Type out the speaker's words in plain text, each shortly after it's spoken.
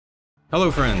Hello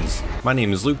friends, my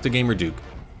name is Luke the Gamer Duke,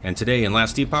 and today in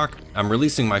Last Epoch, I'm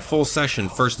releasing my full session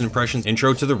First Impressions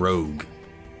Intro to the Rogue,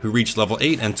 who reached level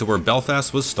 8 and to where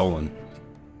Belfast was stolen.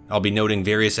 I'll be noting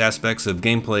various aspects of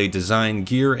gameplay, design,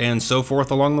 gear, and so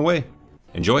forth along the way.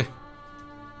 Enjoy!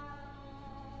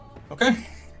 Okay,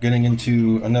 getting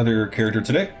into another character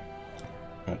today.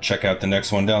 I'll check out the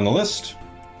next one down the list.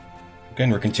 Again,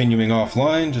 we're continuing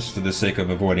offline just for the sake of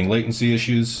avoiding latency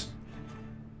issues.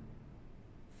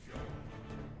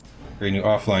 Create a new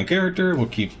offline character, we'll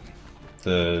keep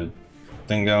the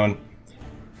thing going.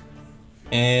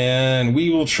 And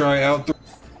we will try out the...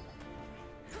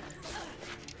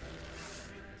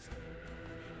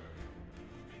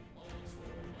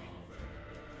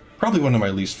 Probably one of my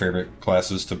least favorite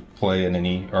classes to play in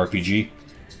any RPG.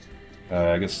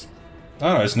 I guess... I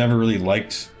don't know, I just never really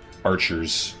liked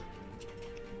archers.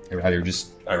 I'd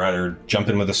rather jump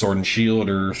in with a sword and shield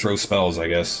or throw spells, I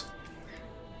guess.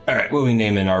 Alright, what are we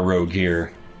naming our rogue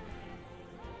here?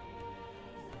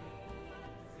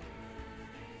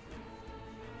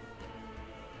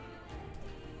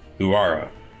 Luara.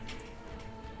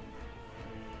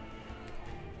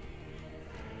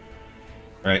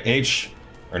 Alright, H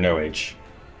or no H?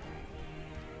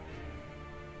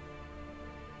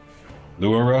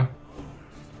 Luara?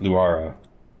 Luara.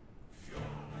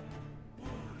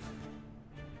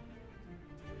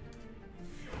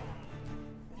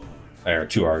 There,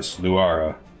 2 R's.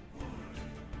 Luara.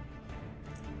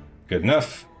 Good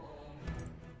enough.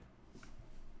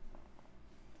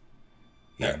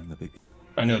 Yeah.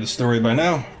 I know the story by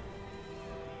now.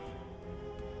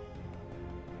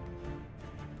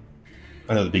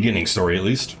 I know the beginning story, at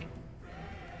least.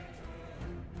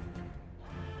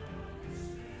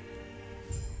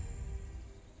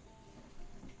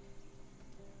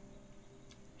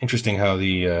 Interesting how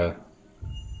the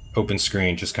open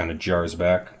screen just kind of jars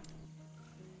back.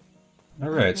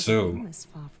 Alright, so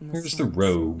here's the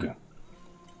rogue.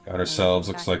 Got ourselves,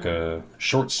 looks like a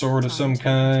short sword of some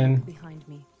kind.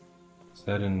 Is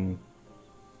that in...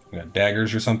 We got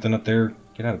daggers or something up there?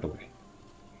 Get out of the way.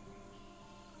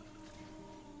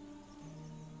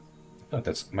 I thought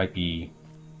that might be...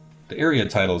 The area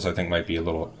titles, I think, might be a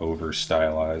little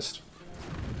over-stylized.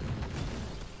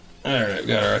 Alright, we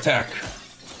got our attack.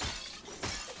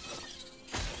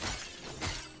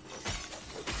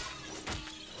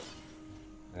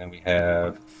 And we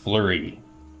have Flurry.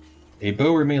 A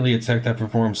bow or melee attack that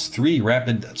performs 3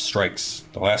 rapid strikes.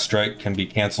 The last strike can be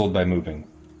cancelled by moving.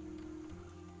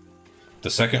 The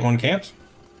second one can't?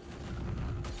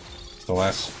 It's the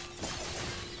last...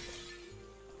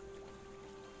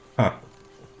 Huh.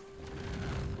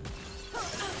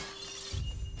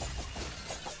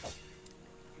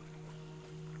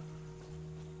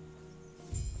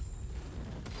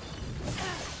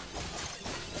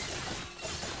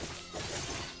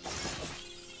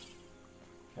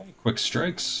 Quick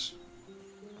strikes.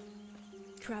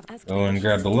 Go and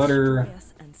grab the letter.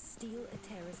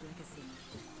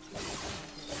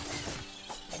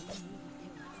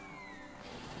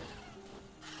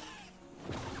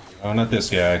 Oh, not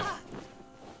this guy.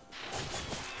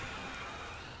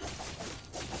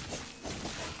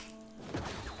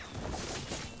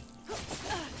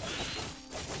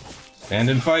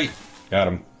 Stand and fight. Got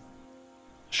him.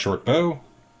 Short bow.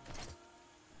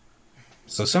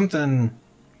 So something...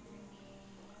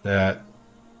 that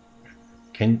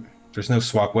there's no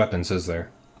swap weapons, is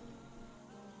there?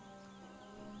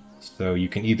 So you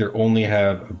can either only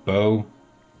have a bow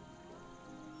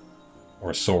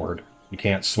or a sword. You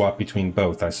can't swap between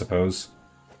both, I suppose.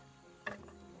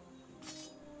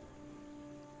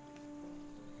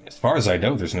 As far as I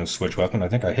know, there's no switch weapon. I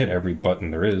think I hit every button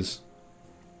there is.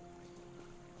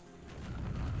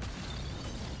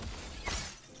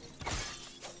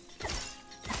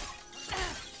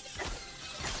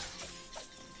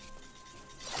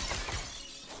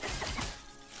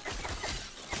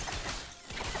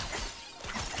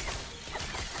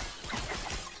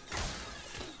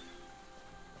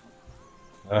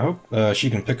 I hope she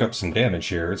can pick up some damage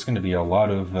here. It's going to be a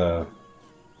lot of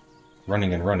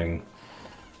running and running.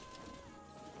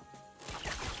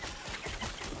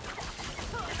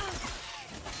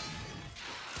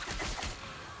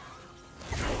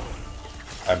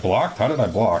 I blocked? How did I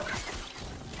block?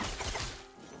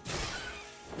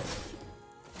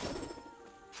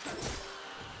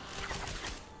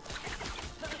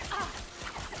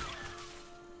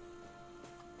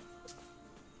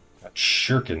 Got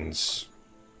shurikens.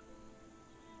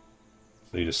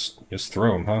 So you just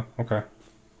throw them, huh? Okay.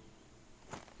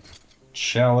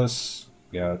 Chalice.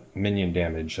 Got minion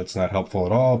damage. That's not helpful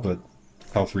at all, but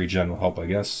health regen will help, I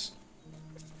guess.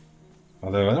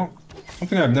 Although I don't One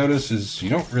thing I've noticed is you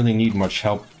don't really need much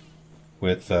help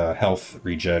with health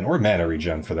regen, or mana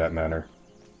regen for that matter.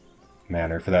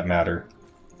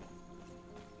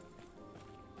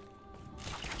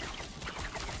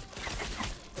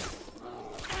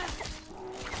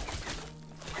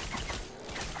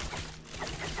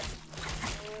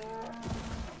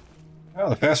 Oh,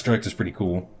 the fast strike is pretty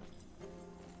cool.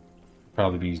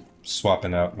 Probably be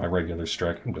swapping out my regular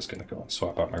strike. I'm just gonna go and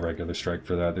swap out my regular strike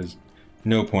for that. There's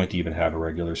no point to even have a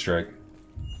regular strike.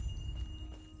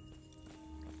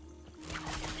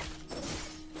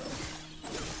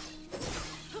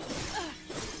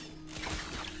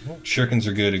 Well, shurikens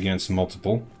are good against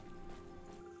multiple.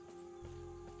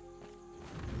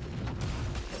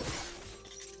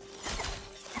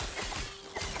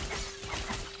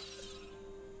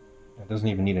 It doesn't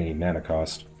even need any mana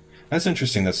cost. That's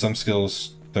interesting that some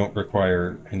skills don't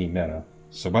require any mana.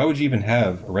 So why would you even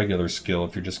have a regular skill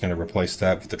if you're just going to replace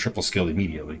that with the triple skill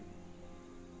immediately?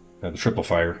 The triple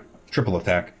fire, triple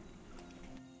attack.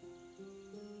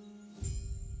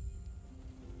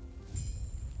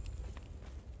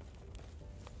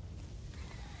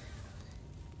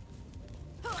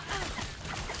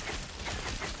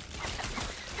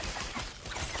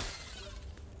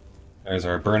 There's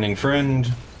our burning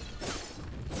friend.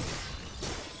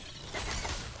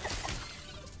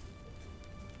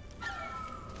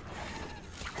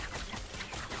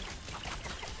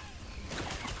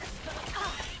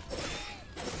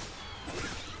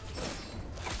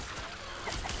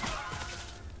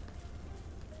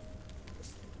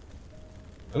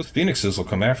 Those phoenixes will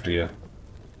come after you.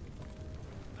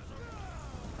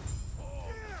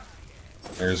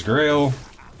 There's Grail.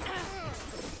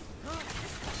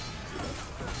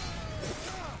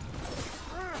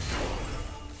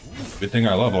 Good thing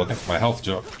I leveled. I think my health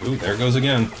jumped. Ooh, there it goes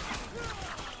again.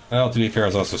 Well, to be fair, I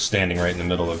was also standing right in the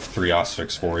middle of 3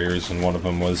 Asphyx warriors, and one of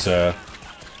them was,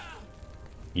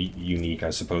 unique,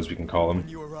 I suppose we can call them. When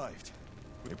you arrived,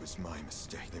 it was my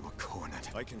mistake. They were cornered.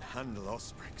 I can handle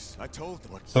Osprix. I told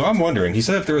them what... So I'm wondering, he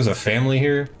said if there was a family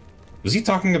here, was he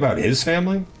talking about his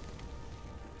family?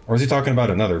 Or is he talking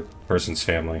about another person's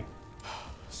family?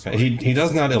 He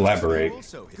does not elaborate.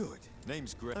 Good.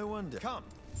 Name's Greg. I wonder. Come.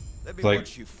 Let me Like,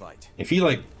 watch you fight. if he,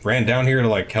 like, ran down here to,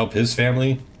 like, help his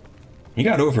family, he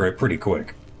got over it pretty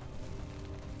quick.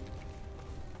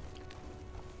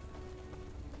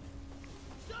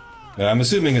 I'm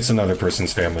assuming it's another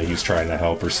person's family he's trying to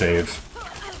help or save.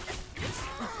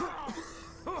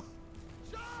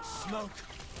 Smoke.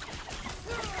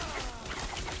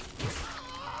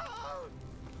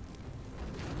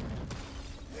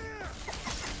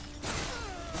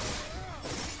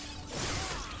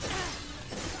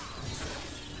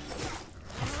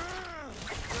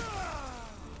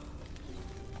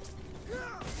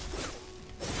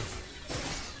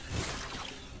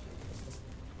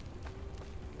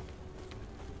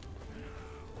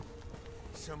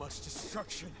 So much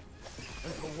destruction.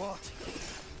 And for what?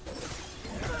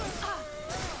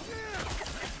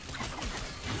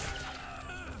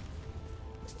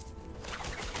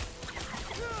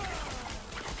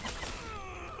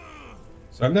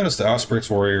 So I've noticed the Osprix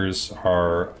warriors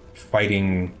are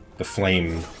fighting the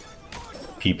flame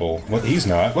people. What? He's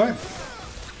not? What?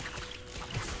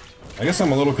 I guess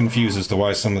I'm a little confused as to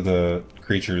why some of the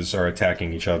creatures are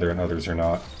attacking each other and others are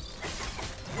not.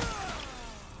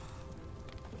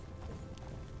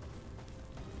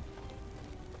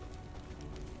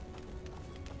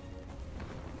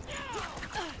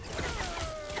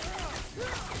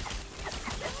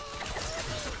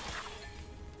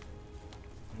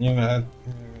 Yeah,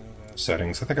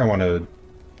 settings. I think I want to...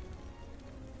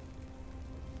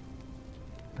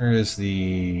 Where is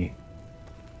the...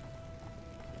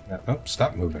 Oh,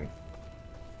 stop moving.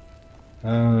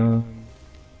 Is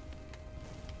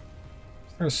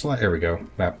there a slide? There we go.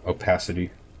 Map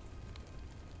opacity.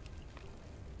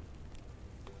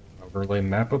 Overlay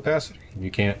map opacity? You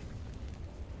can't...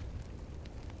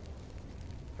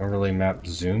 Overlay map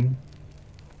zoom?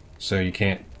 So you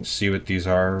can't see what these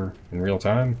are in real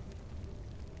time?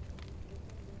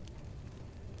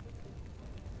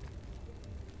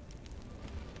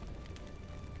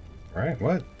 Alright,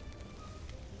 what?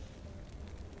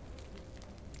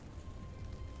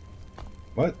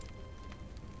 What?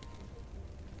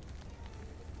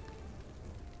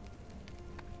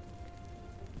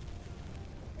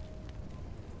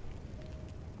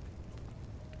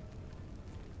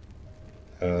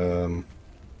 Or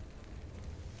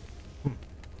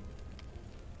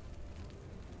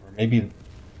maybe...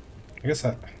 I guess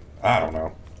I don't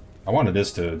know. I wanted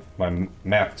this to... my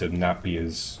map to not be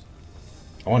as...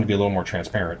 I wanted to be a little more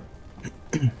transparent.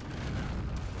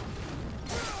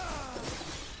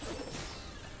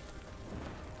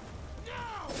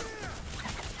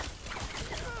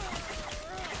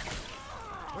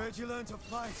 you learn to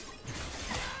fight?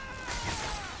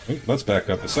 Wait, let's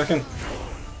back up a second.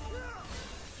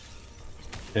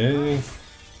 Okay.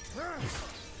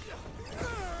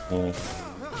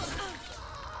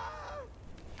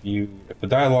 If the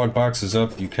dialogue box is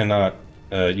up, you cannot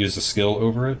use a skill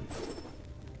over it,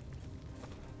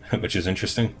 which is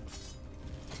interesting.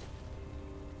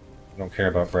 I don't care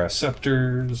about brass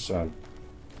scepters.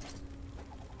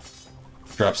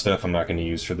 Drop stuff I'm not going to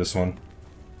use for this one.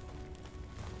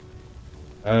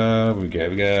 We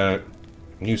got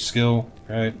new skill,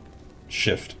 right?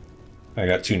 Shift. I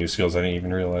got 2 new skills. I didn't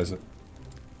even realize it.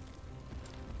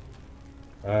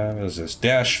 What is this?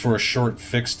 Dash for a short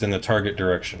fixed in the target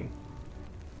direction.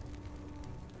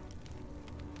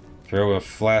 Throw a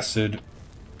flask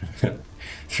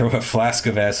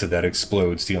of acid that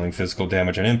explodes, dealing physical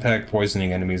damage on impact,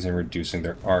 poisoning enemies, and reducing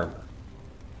their armor.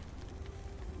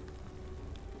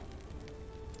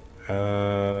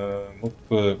 We'll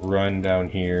put run down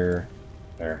here.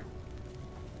 There.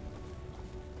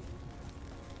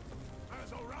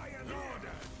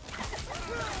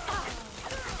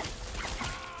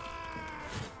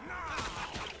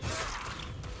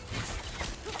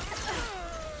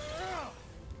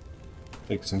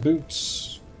 Take some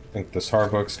boots. I think this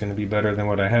Harbuck's gonna be better than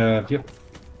what I had. Yep.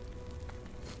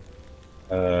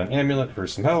 An amulet for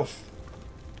some health.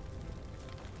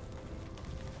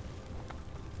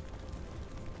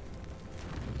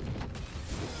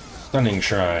 Stunning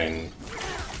shrine.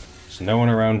 There's no one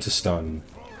around to stun.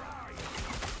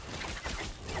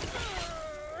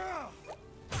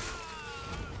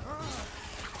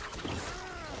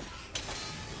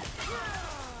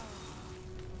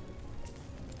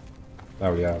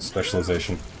 Oh yeah,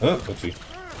 specialization. Oh, oopsie.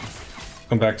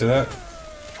 Come back to that.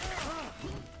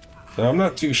 So I'm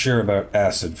not too sure about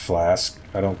acid flask.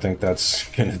 I don't think that's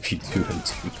gonna be doing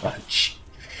too much.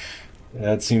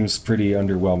 That seems pretty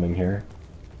underwhelming here.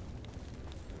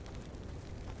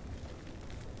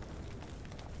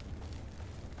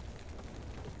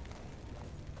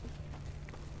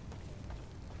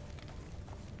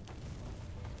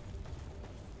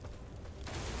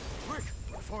 Quick,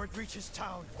 before it reaches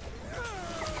town.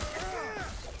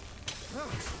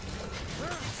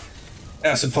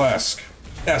 Acid flask.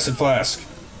 Acid flask.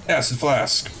 Acid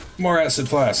flask. More acid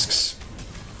flasks.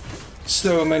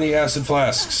 So many acid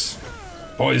flasks.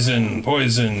 Poison,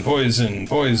 poison, poison,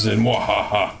 poison.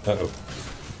 Wahaha. Uh-oh.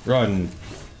 Run.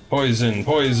 Poison,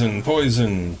 poison,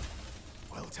 poison.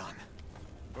 Well done.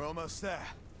 We're almost there.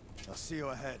 I'll see you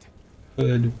ahead.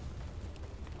 Good.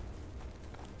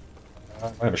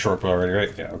 I have a short bow already,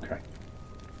 right? Yeah, okay.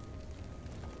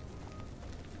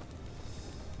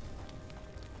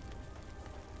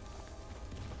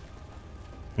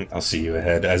 I'll see you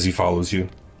ahead as he follows you.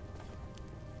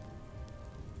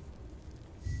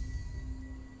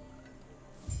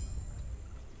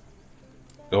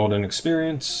 Golden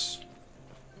experience.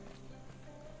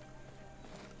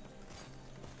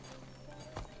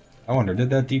 I wonder, did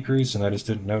that decrease and I just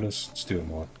didn't notice? Let's do it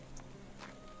more.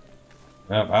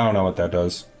 I don't know what that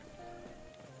does.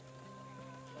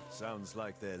 Sounds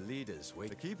like their leaders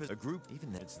wait to keep it a group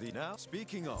even that's the now.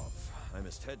 Speaking of, I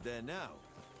must head there now.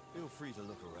 Feel free to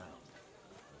look around.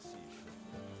 I'll see you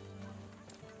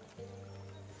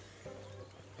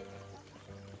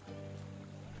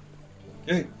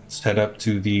shortly. Okay, let's head up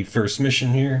to the first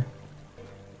mission here.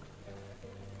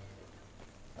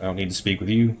 I don't need to speak with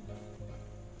you.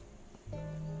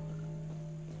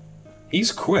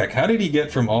 He's quick. How did he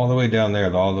get from all the way down there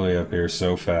to all the way up here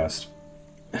so fast?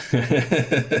 Grail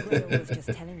was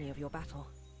just telling me of your battle.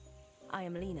 I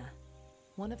am Lena,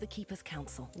 one of the Keeper's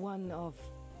Council, one of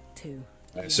 2.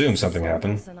 I assume something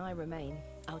happened. And I remain.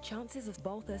 Our chances of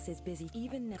both us is busy.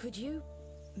 Even now. Could you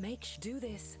do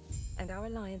this, and our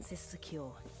alliance is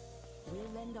secure.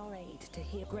 We'll lend our aid to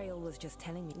hear. Grail was just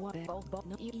telling me what.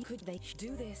 No, you could they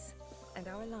do this, and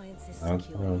our alliance is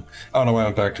secure. I don't know why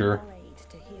I'm back to her. Our aid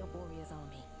to heal Warrior's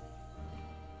army.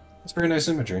 It's very nice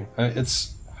imagery.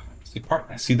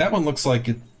 See that one looks like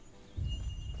it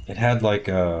had like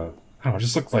a, I don't know, it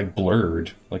just looked like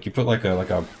blurred. Like you put like a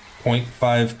 0.5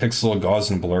 pixel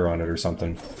Gaussian blur on it or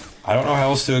something. I don't know how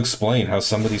else to explain how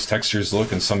some of these textures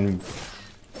look, and some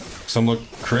look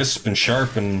crisp and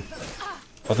sharp, and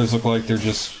others look like they're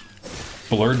just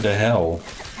blurred to hell.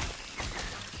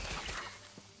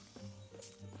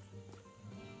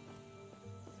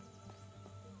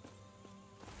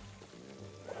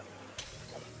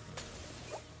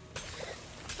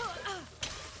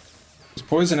 Does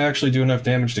poison actually do enough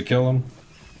damage to kill him?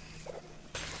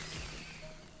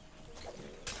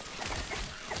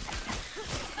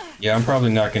 Yeah, I'm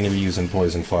probably not going to be using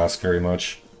Poison Flask very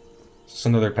much. Is this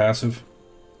another passive?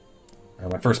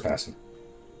 My first passive.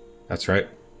 That's right.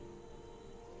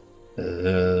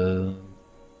 Oh,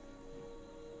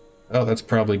 that's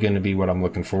probably going to be what I'm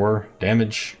looking for.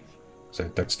 Damage. Is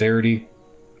that dexterity?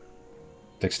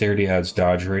 Dexterity adds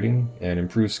dodge rating and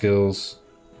improves skills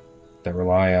that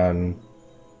rely on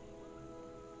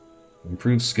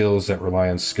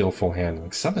skillful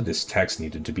handling. Some of this text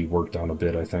needed to be worked on a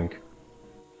bit, I think.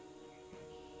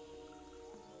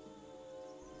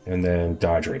 And then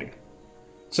dodge rating.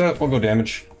 So we'll go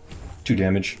damage. 2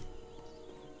 damage.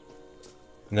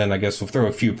 And then I guess we'll throw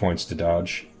a few points to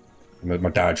dodge. My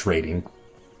dodge rating.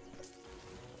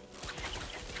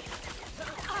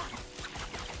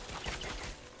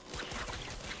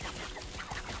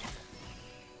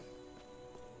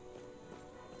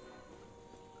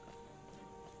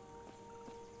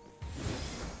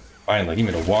 Finally, give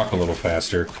me to walk a little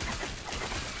faster.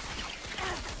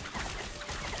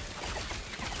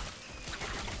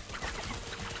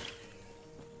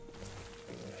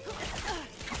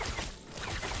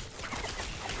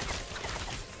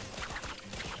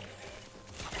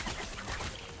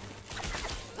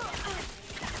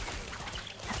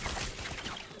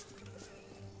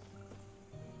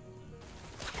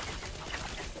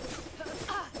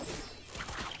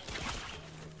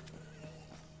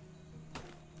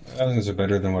 Things are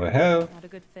better than what I have. Not a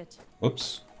good fit.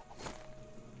 Whoops.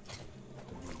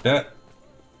 That.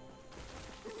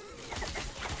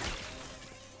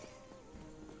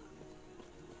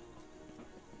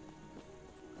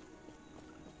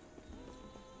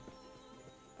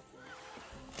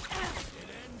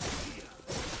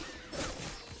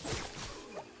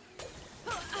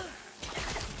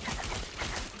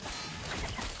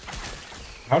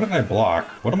 How did I block?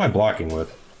 What am I blocking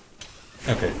with?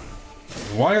 Okay.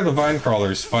 Why are the vine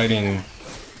crawlers fighting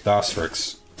the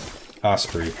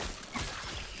Osprey?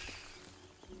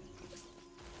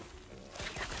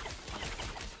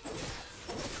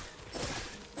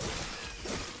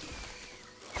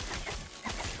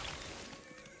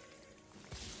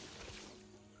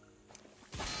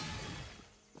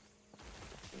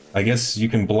 I guess you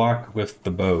can block with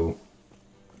the bow.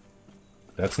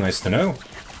 That's nice to know.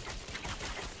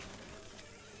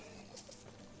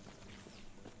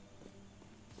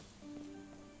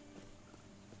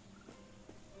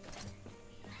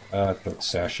 Put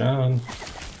sash on.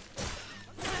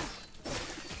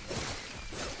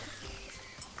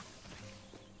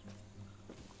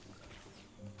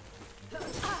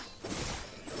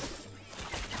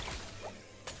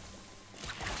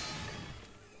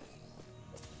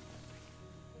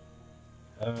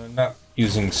 Not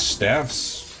using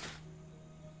staffs.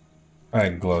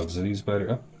 Alright, gloves. Are these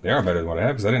better? Oh, they are better than what I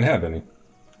have because I didn't have any.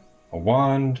 A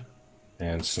wand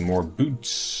and some more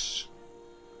boots.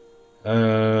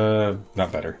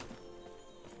 Not better.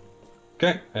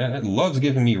 Okay, it loves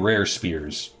giving me rare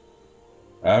spears.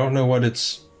 I don't know what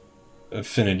its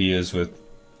affinity is with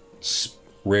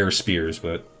rare spears,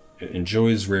 but it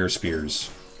enjoys rare spears.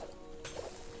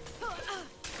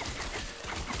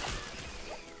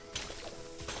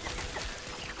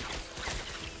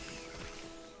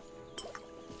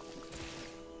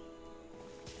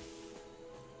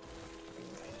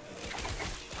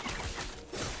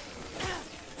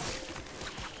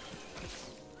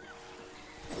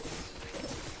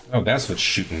 Oh, that's what's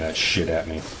shooting that shit at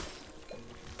me.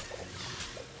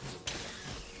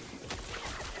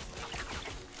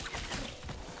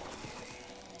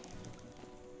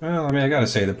 Well, I mean, I gotta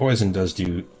say, the poison does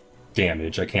do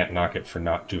damage. I can't knock it for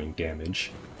not doing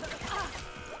damage.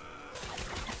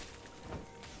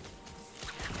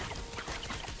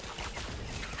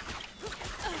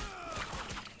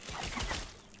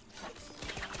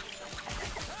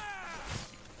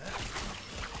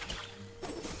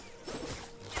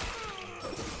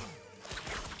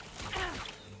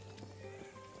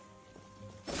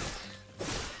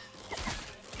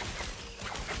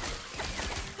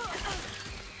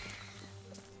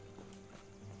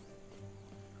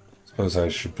 Suppose I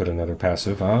should put another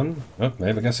passive on. Oh,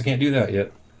 maybe I guess I can't do that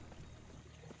yet.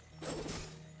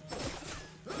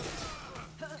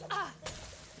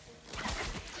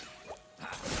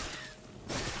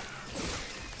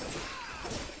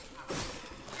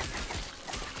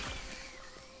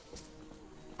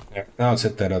 Yeah, now let's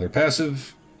hit that other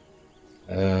passive.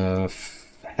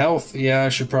 Health, yeah, I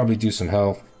should probably do some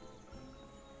health.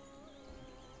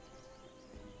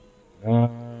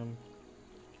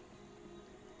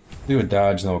 Do a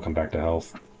dodge, then we'll come back to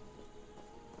health.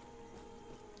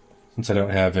 Since I don't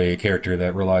have a character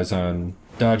that relies on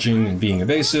dodging and being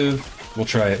evasive, we'll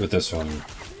try it with this one.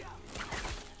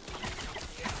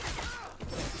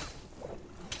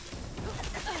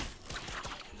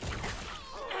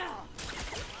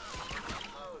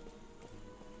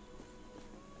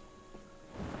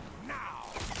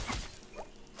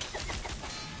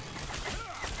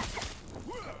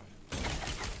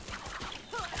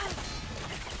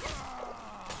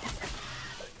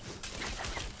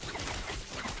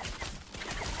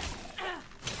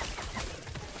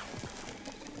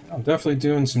 definitely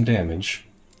doing some damage.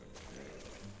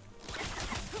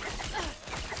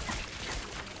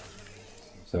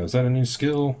 So is that a new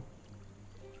skill?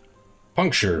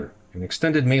 Puncture. An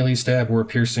extended melee stab or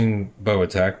piercing bow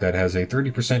attack that has a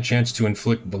 30% chance to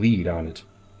inflict bleed on it.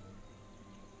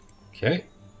 Okay.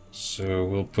 So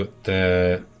we'll put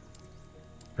that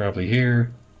probably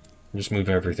here. Just move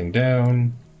everything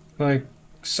down. Like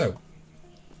so.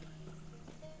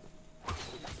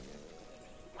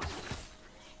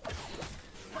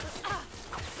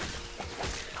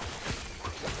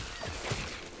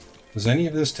 Does any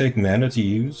of this take mana to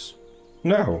use?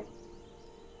 No.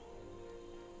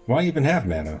 Why even have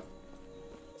mana?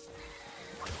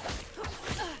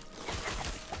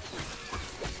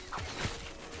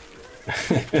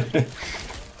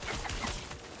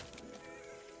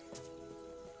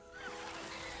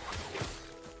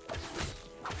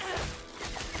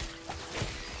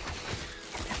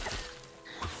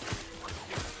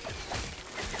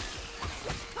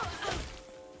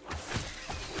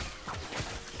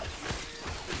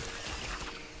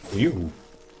 You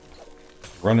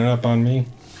running up on me?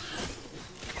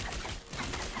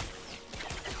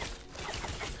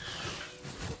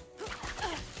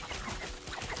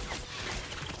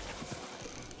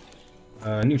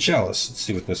 New chalice. Let's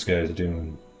see what this guy is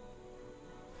doing.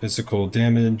 Physical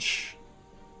damage.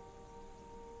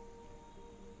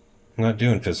 I'm not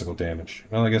doing physical damage.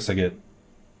 Well, I guess I get...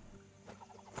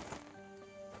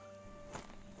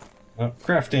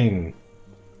 crafting.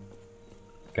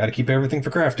 Gotta keep everything for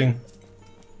crafting.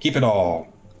 Keep it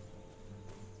all.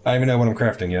 I don't even know what I'm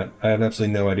crafting yet. I have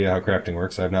absolutely no idea how crafting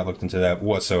works. I have not looked into that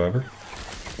whatsoever.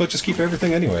 But just keep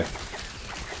everything anyway.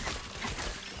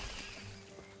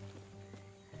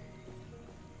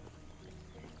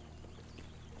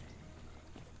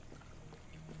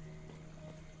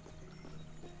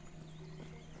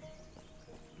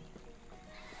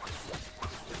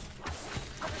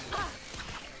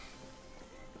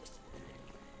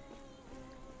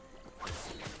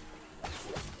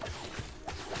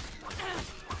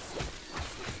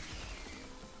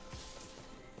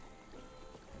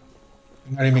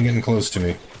 Not even getting close to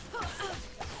me.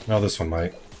 Well, this one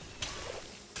might.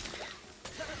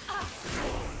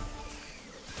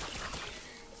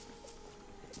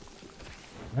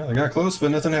 Well, they got close,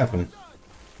 but nothing happened.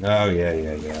 Oh,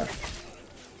 yeah.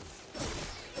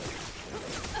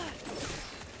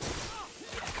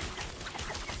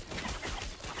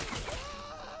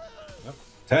 Oh,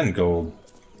 10 gold.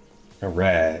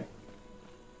 Alright.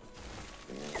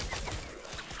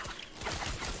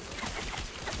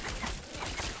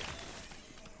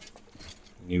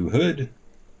 New hood,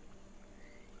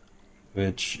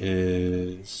 which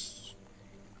is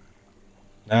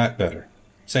not better.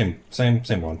 Same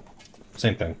one.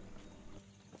 Same thing.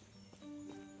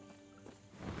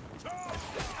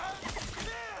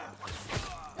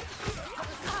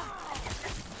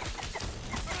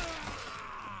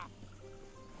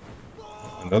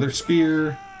 Another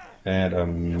spear and a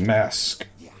mask.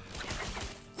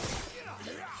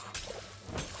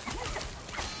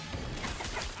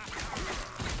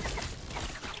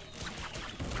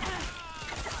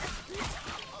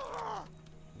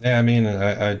 Yeah, I mean,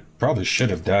 I probably should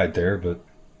have died there, but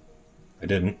I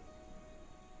didn't.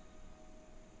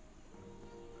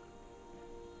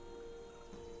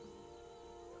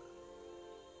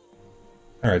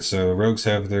 Alright, so rogues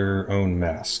have their own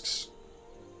masks.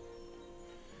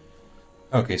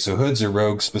 Okay, so hoods are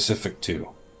rogue specific too.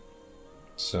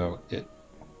 So it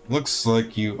looks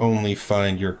like you only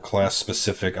find your class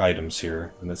specific items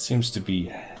here, and that seems to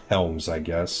be helms, I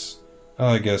guess. Oh,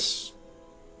 I guess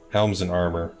helms and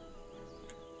armor.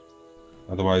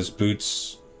 Otherwise,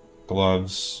 boots,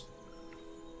 gloves,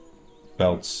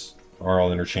 belts are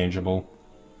all interchangeable.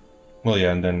 Well,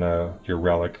 yeah, and then your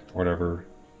relic, whatever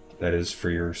that is for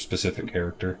your specific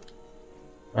character.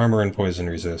 Armor and poison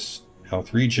resist.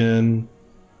 Health regen.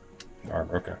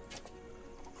 Armor, okay.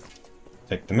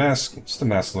 Take the mask. What's the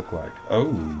mask look like?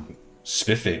 Oh,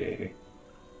 spiffy.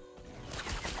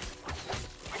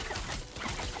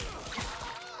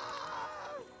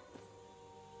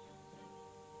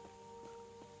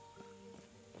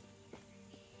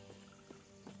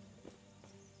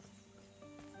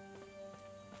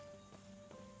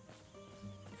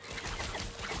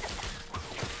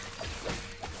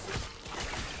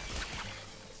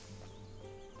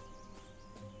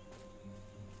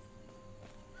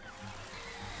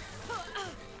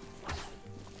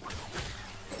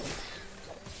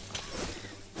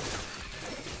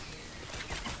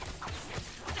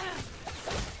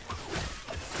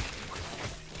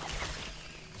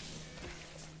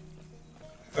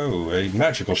 Oh, a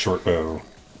magical short bow.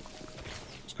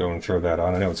 Let's go and throw that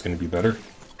on. I know it's going to be better.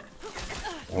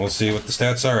 And we'll see what the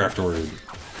stats are afterward.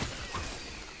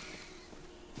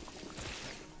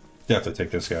 Definitely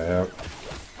take this guy out.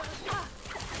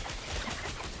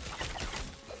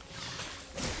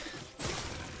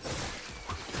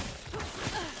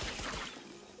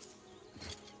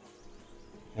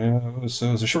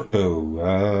 So it's a short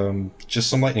bow. Just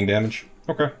some lightning damage.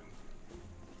 Okay.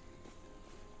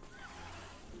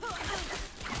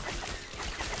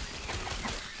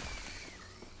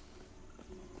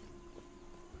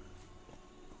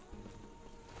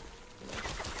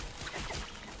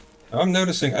 I'm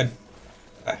noticing I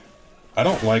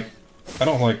don't like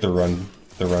the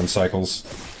run cycles.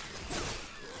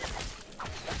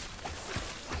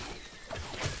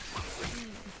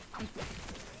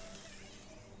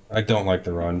 I don't like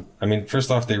the run. I mean,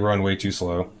 first off, they run way too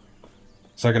slow.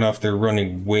 Second off, they're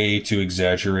running way too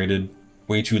exaggerated,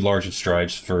 way too large of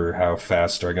strides for how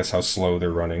fast, or I guess how slow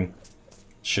they're running.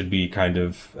 Should be kind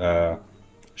of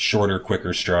shorter,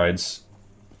 quicker strides.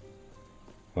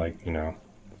 Like, you know,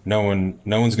 no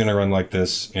one's gonna run like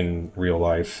this in real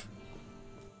life.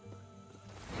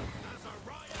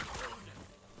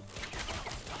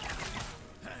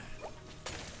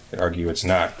 I'd argue it's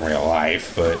not real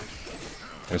life, but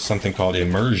there's something called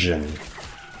immersion.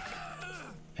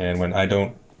 And when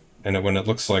when it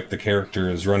looks like the character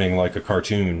is running like a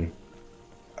cartoon,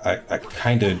 I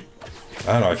kind of,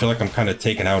 I don't know, I feel like I'm kind of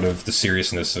taken out of the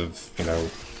seriousness of, you know,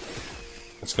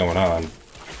 what's going on.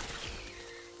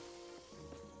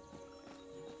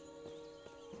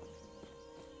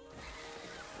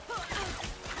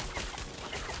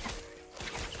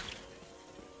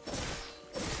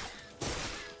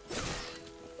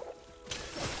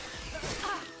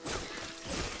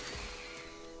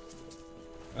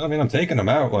 I mean, I'm taking them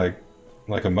out like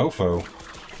a mofo.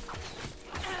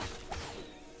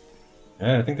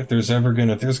 Yeah, I think if there's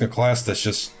a class that's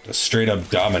just a straight up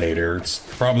dominator, it's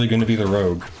probably gonna be the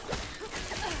rogue.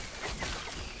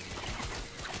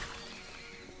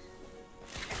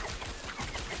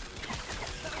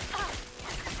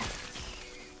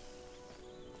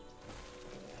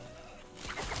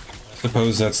 I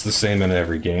suppose that's the same in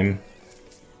every game.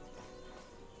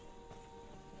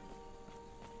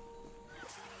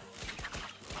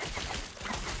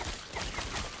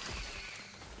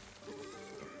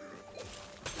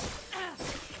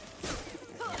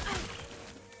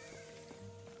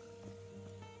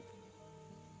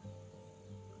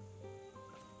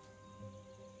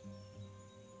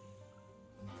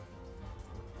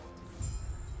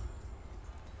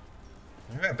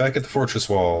 Alright, back at the fortress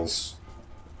walls.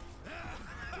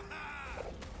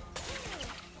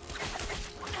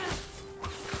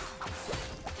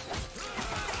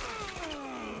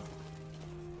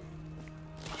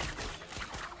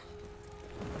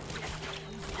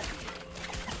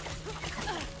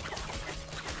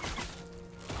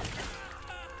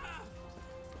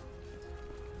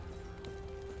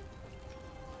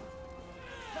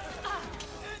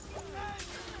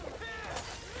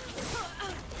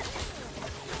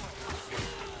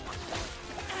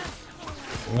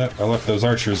 Yep, I left those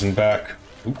archers in back.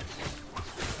 Oop.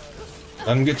 Let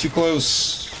them get too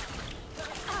close.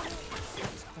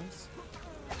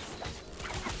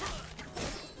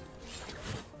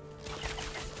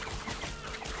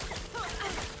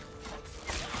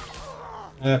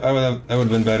 Yeah, that would have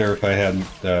been better if I had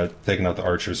taken out the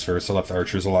archers first. I left the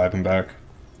archers alive and back.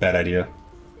 Bad idea.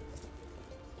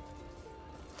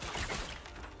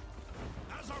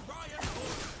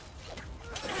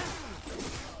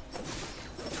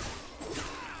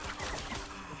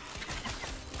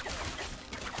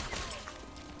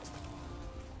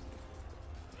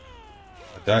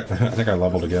 I think I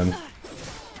leveled again.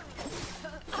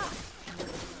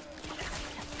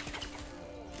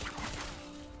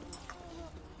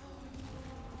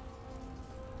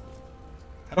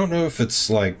 I don't know if it's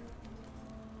like...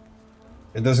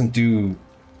 It doesn't do...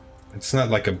 It's not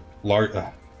like a large,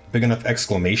 big enough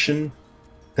exclamation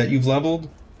that you've leveled.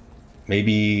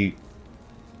 Maybe...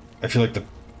 I feel like the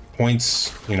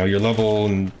points, you know, your level,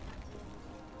 and...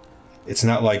 It's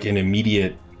not like an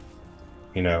immediate,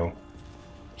 you know...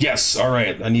 Yes,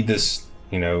 alright, I need this,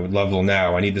 you know, level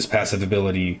now. I need this passive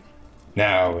ability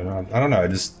now. And I don't know,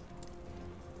 there's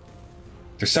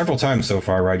several times so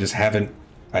far where I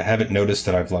haven't noticed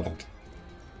that I've leveled.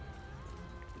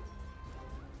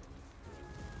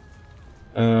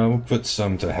 We'll put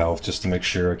some to health just to make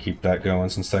sure I keep that going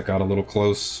since that got a little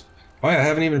close. Oh yeah, I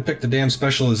haven't even picked a damn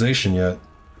specialization yet.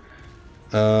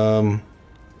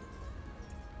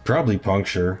 Probably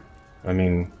puncture. I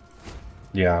mean,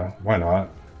 yeah, why not?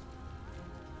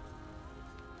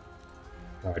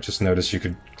 Oh, I just noticed you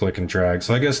could click and drag,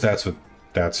 so I guess that's what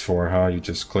that's for, huh? You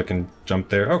just click and jump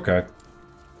there? Okay.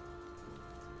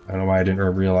 I don't know why I didn't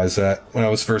realize that when I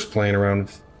was first playing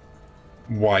around,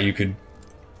 why you could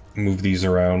move these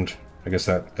around. I guess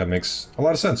that makes a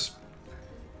lot of sense.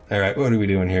 Alright, what are we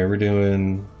doing here? We're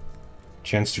doing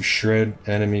chance to shred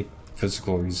enemy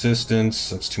physical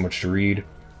resistance. That's too much to read.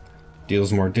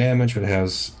 Deals more damage, but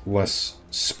has less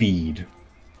speed.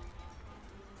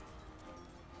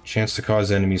 Chance to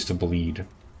cause enemies to bleed.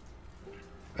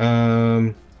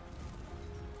 Well,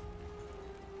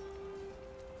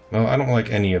 I don't like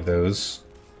any of those.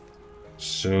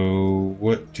 So,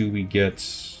 what do we get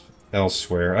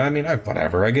elsewhere? I mean,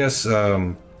 whatever. I guess,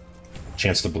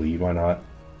 chance to bleed. Why not?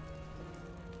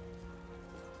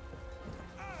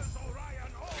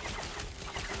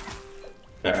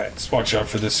 Alright, let's watch out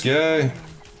for this guy.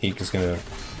 Heek is gonna...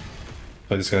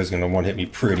 This guy's gonna one-hit me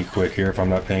pretty quick here if I'm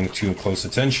not paying too close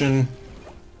attention.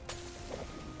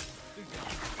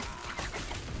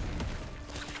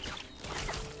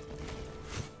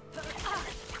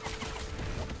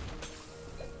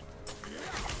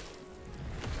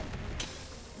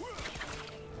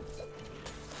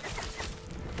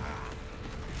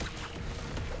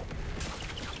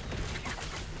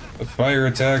 The fire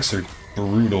attacks are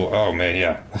brutal. Oh man,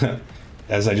 yeah.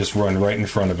 As I just run right in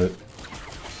front of it.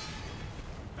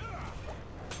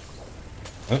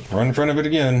 Oh, run in front of it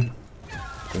again.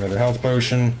 Another health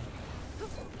potion.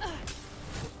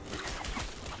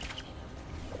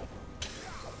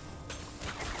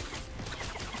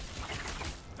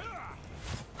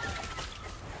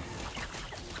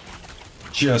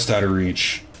 Just out of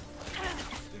reach.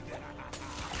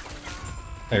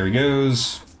 There he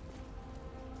goes.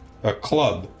 A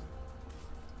club.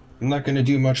 I'm not going to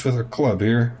do much with a club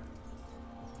here.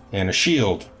 And a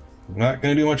shield. I'm not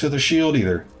going to do much with a shield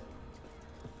either.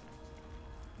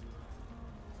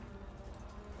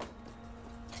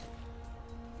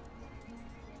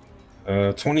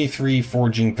 23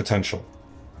 forging potential.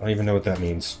 I don't even know what that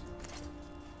means.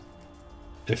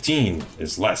 15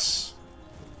 is less.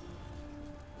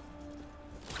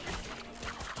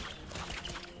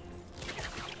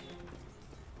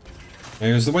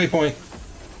 There's the waypoint.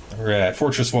 We're at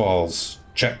fortress walls.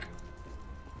 Check.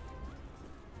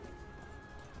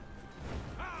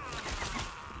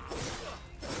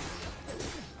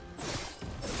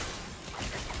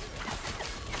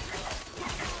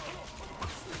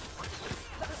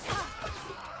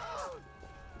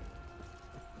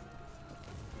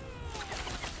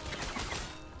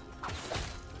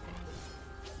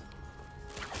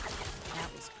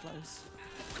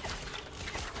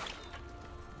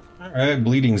 Alright,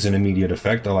 bleeding's an immediate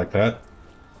effect. I like that.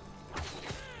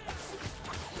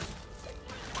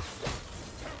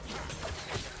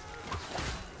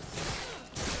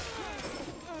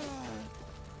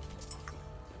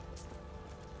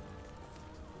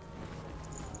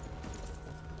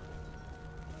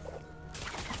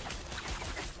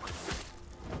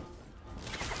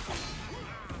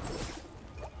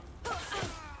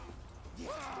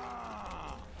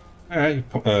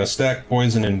 Alright, stack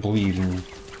poison and bleed and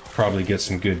probably get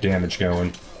some good damage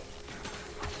going.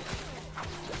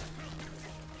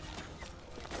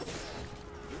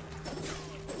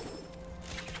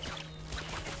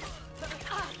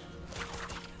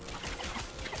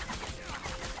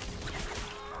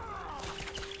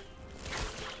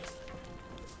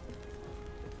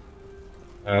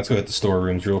 Let's go hit the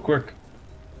storerooms real quick.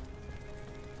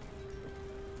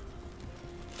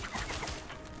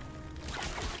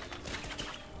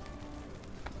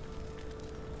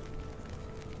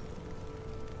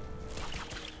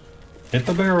 Hit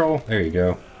the barrel. There you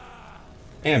go.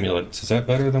 Amulets. Is that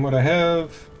better than what I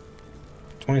have?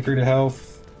 23 to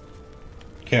health.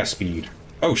 Cast speed.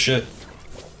 Oh, shit.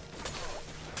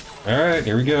 Alright,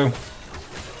 here we go.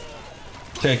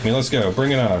 Take me. Let's go.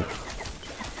 Bring it on.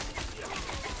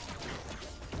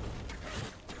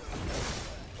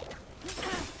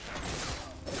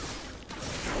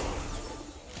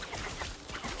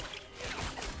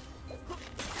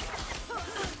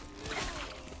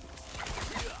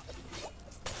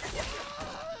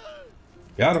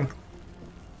 Got him.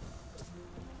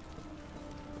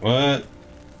 What?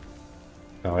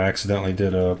 Oh, I accidentally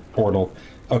did a portal.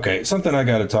 Okay, something I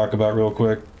gotta talk about real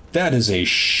quick. That is a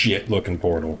shit looking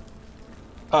portal.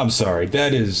 I'm sorry,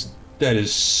 that is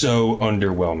so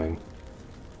underwhelming.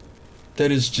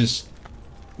 That is just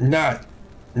not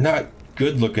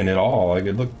good looking at all. Like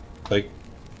it looked like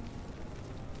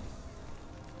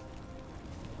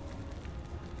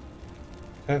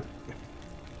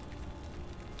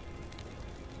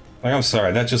like, I'm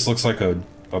sorry, that just looks like a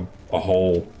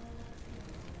hole.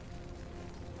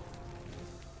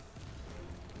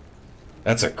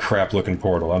 That's a crap-looking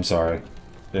portal, I'm sorry.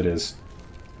 It is.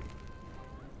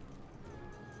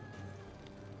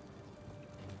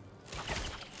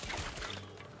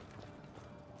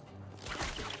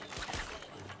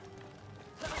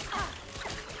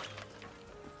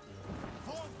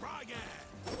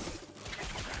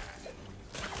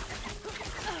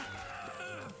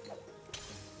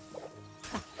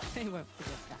 They won't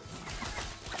forget that.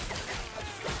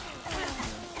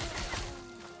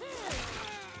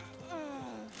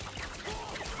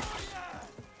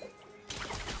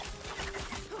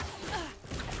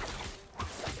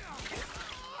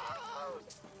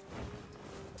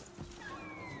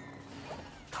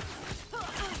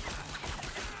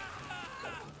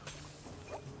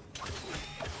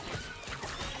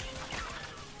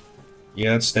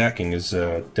 Yeah, that stacking is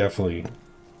definitely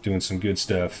doing some good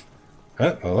stuff.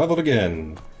 I leveled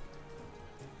again.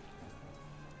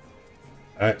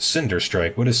 Cinder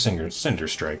Strike. What is Cinder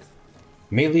Strike?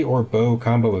 Melee or bow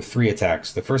combo of 3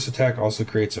 attacks. The first attack also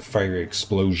creates a fiery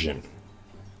explosion.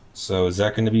 So is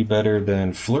that going to be better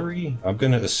than Flurry? I'm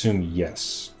going to assume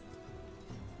yes.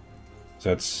 So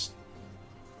that's...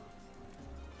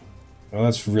 Well,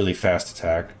 that's really fast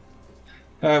attack.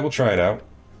 We'll try it out.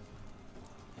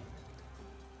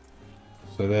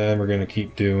 So then we're going to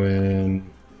keep doing...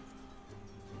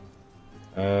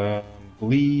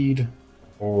 bleed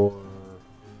or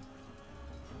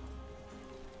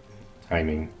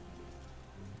timing.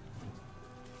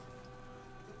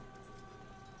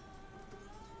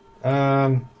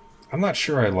 I'm not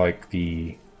sure I like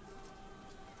the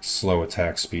slow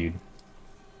attack speed.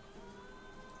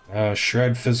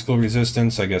 Shred physical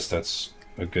resistance, I guess that's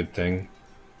a good thing.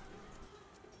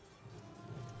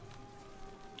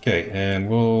 Okay, and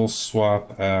we'll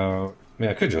swap out... I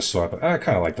mean, I could just swap it. I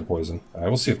kind of like the poison.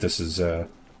 We'll see if this is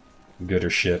good or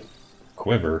shit.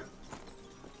 Quiver.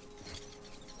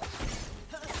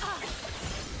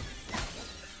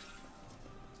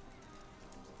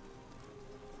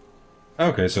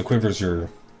 Okay, so quivers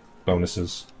are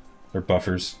bonuses. They're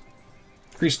buffers.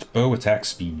 Increased bow attack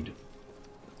speed.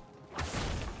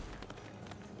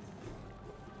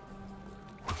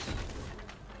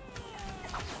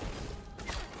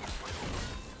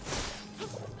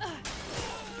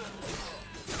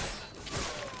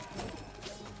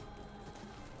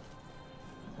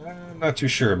 I'm not too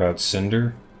sure about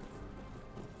Cinder.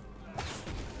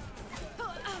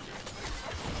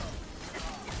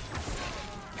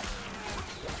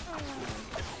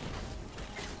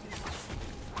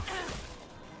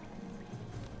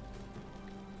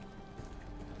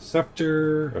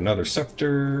 Scepter, another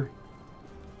scepter.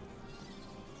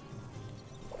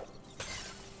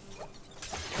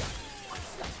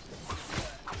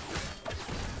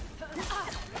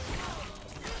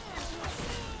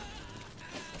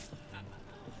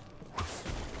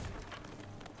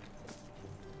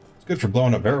 It's good for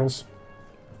blowing up barrels.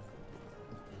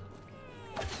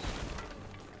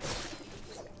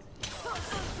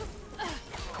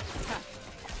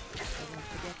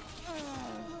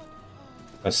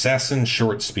 Assassin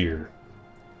Short Spear.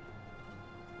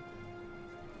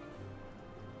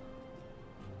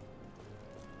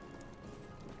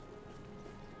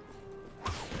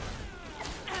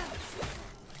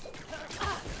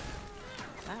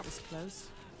 That was close.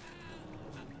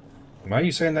 Why are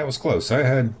you saying that was close? I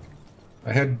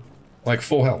had like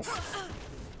full health.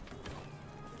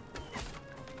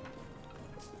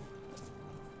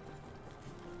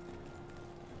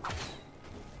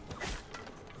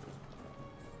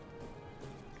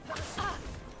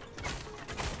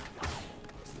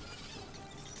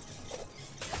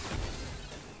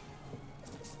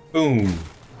 Boom.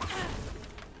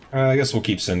 I guess we'll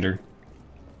keep Cinder.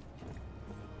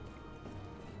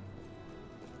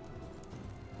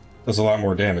 Does a lot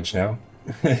more damage now.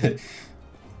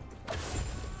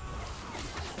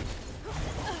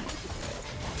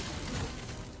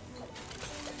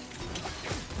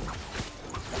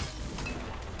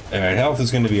 Alright, health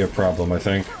is going to be a problem, I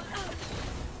think.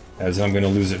 As I'm going to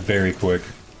lose it very quick.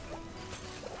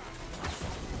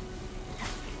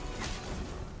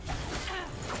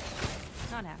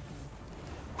 Not happening.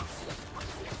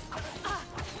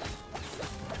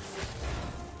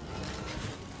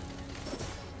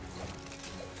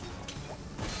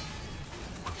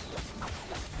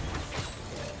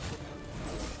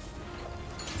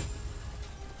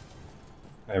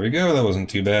 There we go, that wasn't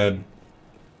too bad.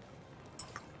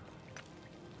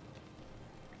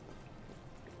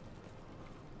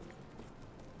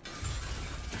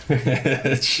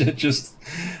 that shit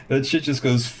just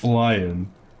goes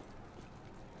flying.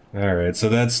 Alright, so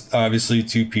that's obviously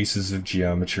 2 pieces of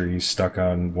geometry stuck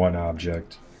on one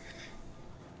object.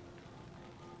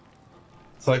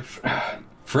 It's like,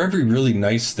 for every really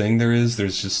nice thing there's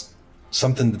just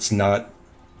something that's not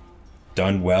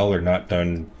done well or not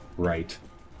done right.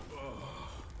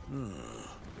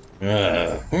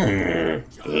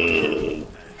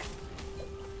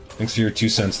 Thanks for your 2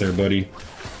 cents there, buddy.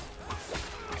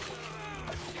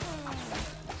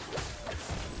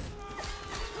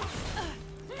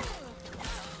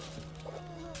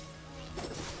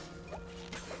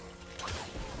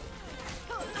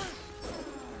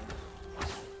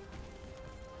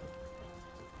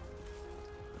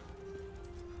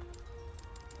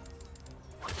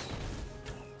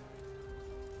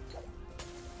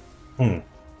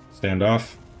 Stand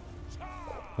off.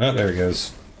 Oh, there he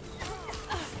goes.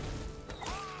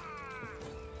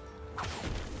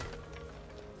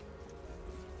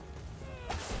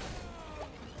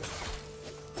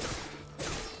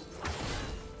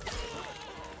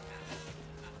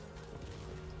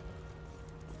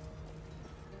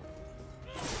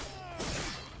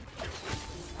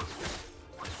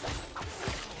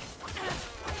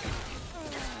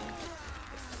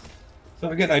 So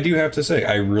again, I do have to say,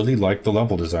 I really like the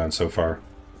level design so far.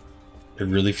 It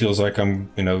really feels like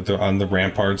I'm, you know, on the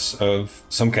ramparts of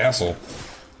some castle.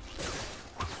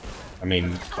 I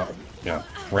mean, yeah,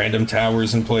 random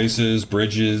towers in places,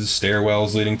 bridges,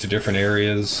 stairwells leading to different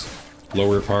areas,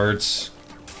 lower parts.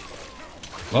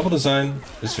 Level design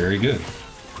is very good.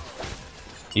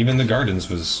 Even the gardens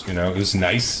was, you know, it was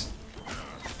nice.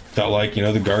 Felt like, you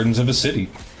know, the gardens of a city.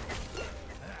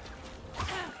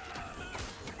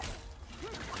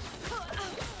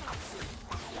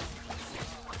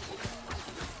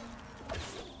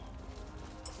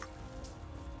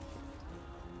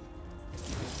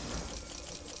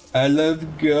 I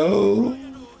love go.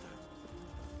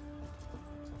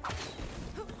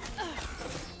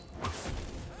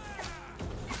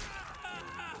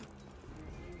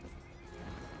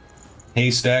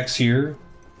 Haystacks here.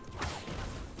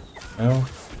 No.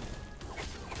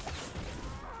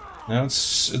 No, it's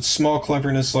small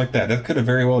cleverness like that. That could have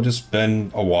very well just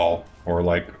been a wall or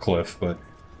like a cliff, but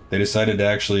they decided to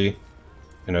actually,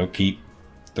 you know, keep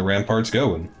the ramparts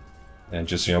going and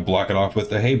just, you know, block it off with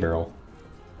the hay barrel.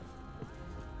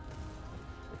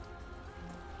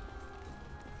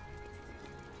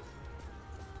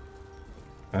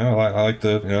 I like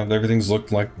the, you know, everything's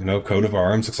looked like, you know, coat of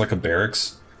arms. Looks like a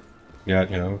barracks. You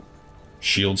got, you know,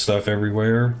 shield stuff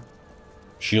everywhere.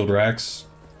 Shield racks.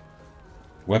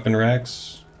 Weapon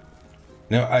racks.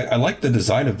 Now, I like the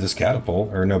design of this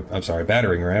catapult. Or no, I'm sorry,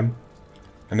 battering ram.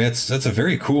 I mean, that's a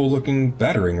very cool looking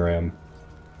battering ram.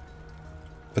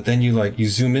 But then you, like, you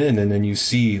zoom in and then you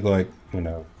see, like, you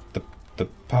know, the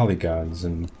polygons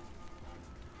and,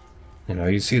 you know,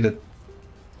 you see that.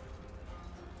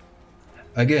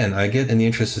 Again, I get in the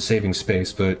interest of saving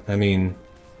space, but, I mean,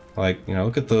 like, you know,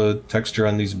 look at the texture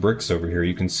on these bricks over here.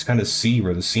 You can kind of see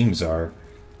where the seams are.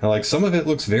 And, like, some of it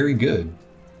looks very good.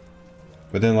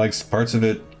 But then, like, parts of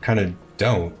it kind of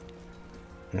don't.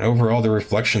 And overall, the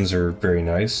reflections are very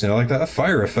nice. You know, like that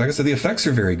fire effect. So the effects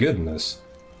are very good in this.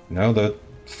 You know, the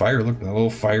little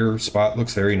fire spot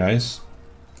looks very nice.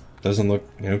 Doesn't look,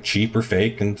 you know, cheap or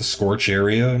fake. And the scorch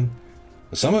area, and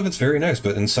some of it's very nice,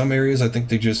 but in some areas I think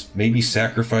they just maybe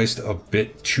sacrificed a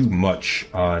bit too much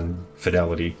on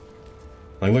fidelity.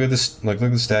 Like look at this, like look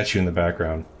at the statue in the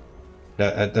background.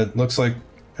 That looks like,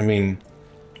 I mean,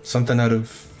 something out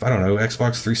of, I don't know,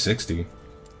 Xbox 360.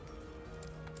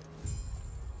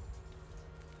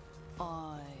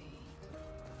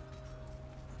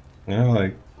 You know,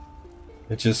 like,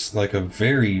 it's just like a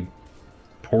very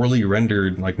poorly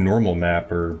rendered, like, normal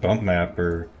map or bump map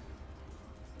or...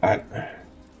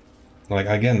 Like,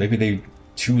 again, maybe they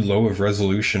too low of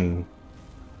resolution.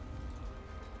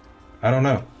 I don't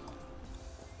know.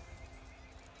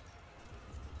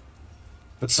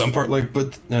 But some part, like,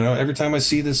 but, you know, every time I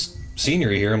see this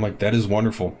scenery here, I'm like, that is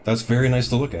wonderful. That's very nice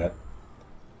to look at.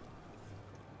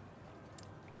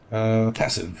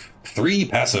 Passive. 3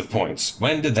 passive points.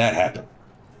 When did that happen?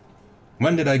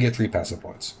 When did I get 3 passive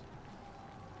points?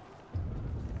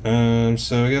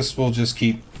 So I guess we'll just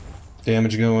keep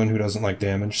damage going. Who doesn't like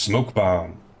damage? Smoke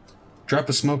bomb. Drop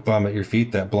a smoke bomb at your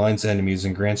feet that blinds enemies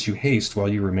and grants you haste while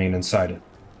you remain inside it.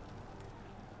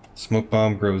 Smoke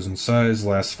bomb grows in size,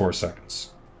 lasts 4 seconds.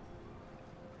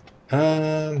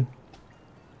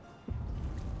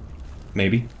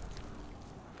 Maybe.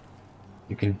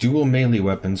 You can dual melee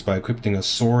weapons by equipping a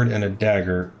sword and a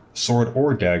dagger, sword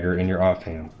or dagger in your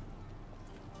offhand.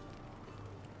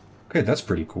 Okay, that's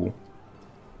pretty cool.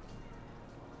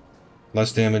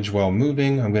 Less damage while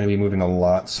moving. I'm going to be moving a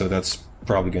lot, so that's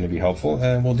probably going to be helpful,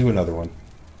 and we'll do another one.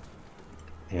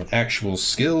 And actual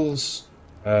skills,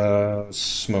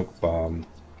 smoke bomb.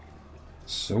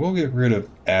 So we'll get rid of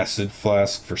acid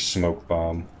flask for smoke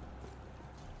bomb.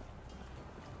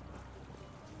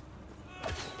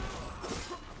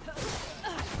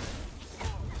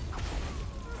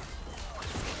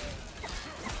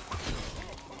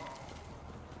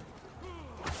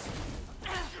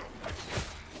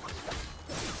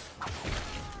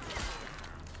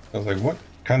 I was like, what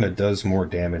kind of does more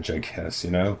damage, I guess,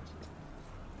 you know?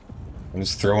 I'm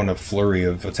just throwing a flurry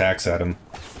of attacks at him.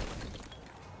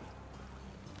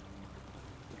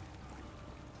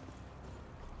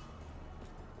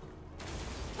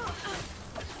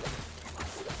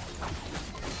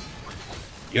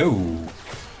 Yo!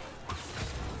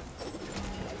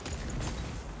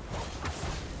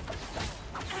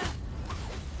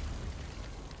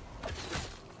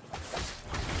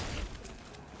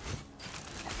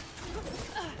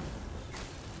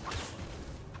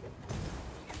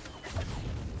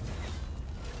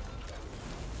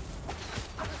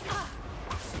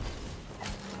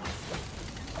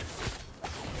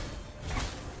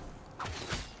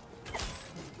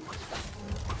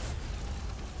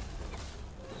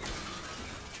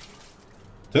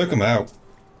 Took him out.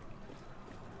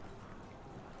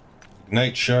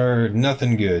 Ignite shard,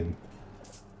 nothing good.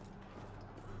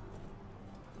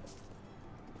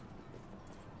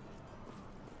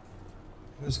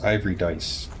 Where's ivory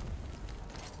dice?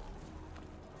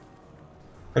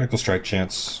 Critical strike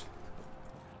chance.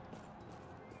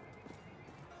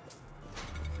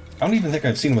 I don't even think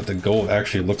I've seen what the gold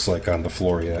actually looks like on the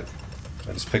floor yet.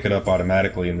 I just pick it up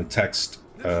automatically and the text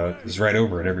is right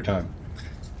over it every time.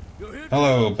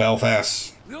 Hello,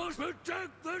 Belfast.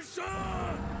 Protect the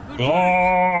shard!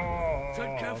 Oh!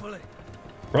 Tread carefully.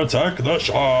 Protect the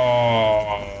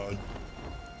shard!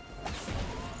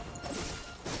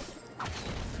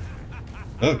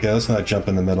 Okay, let's not jump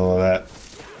in the middle of that.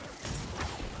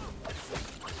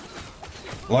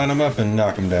 Line them up and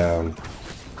knock them down.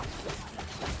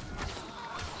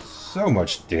 So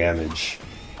much damage.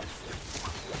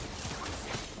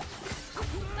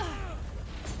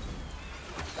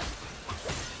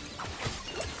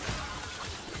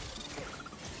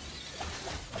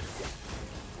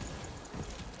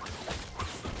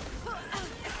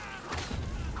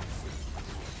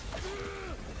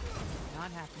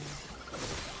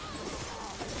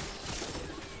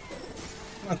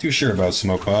 Not too sure about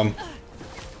smoke bomb.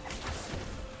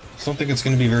 Just don't think it's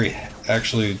going to be very,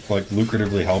 actually, like,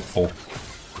 lucratively helpful.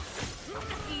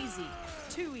 Easy.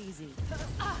 Too easy.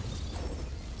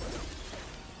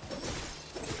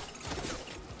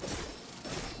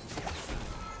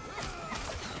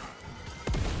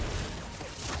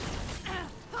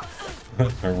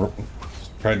 I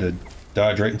tried to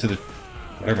dodge right into the,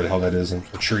 whatever the hell that is,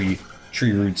 the tree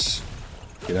roots.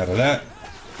 Get out of that.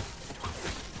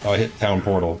 Oh, I hit town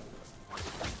portal.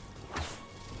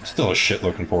 Still a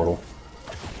shit-looking portal.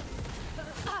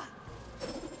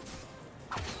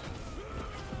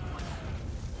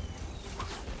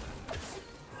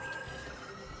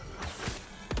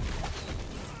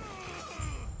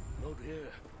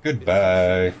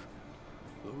 Goodbye.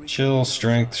 Chill,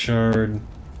 strength shard.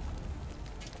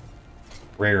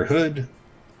 Rare hood.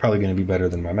 Probably going to be better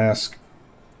than my mask.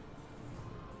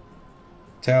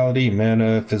 Vitality,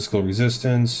 mana, physical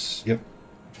resistance. Yep.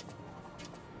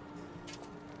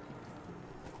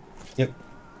 Yep.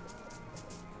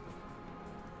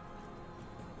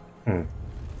 I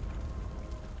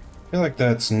feel like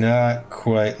that's not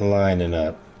quite lining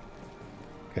up.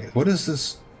 Okay, what is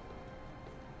this?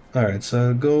 Alright,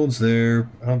 so gold's there.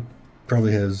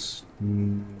 Probably has...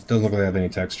 doesn't look like I have any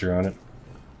texture on it.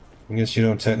 I guess you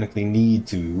don't technically need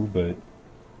to, but...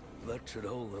 That should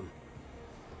hold them.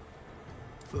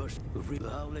 First, the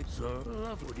howling, sir.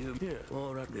 Love what you hear.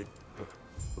 Or I did.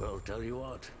 Well, tell you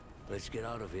what. Let's get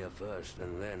out of here first,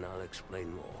 and then I'll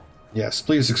explain more. Yes,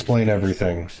 please explain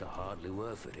everything. It's hardly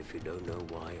worth it if you don't know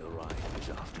why Orion is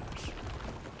after us.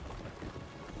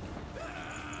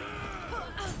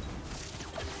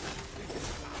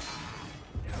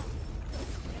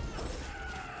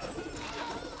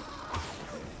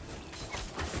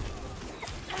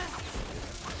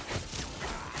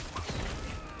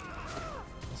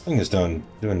 This thing is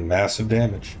doing massive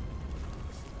damage.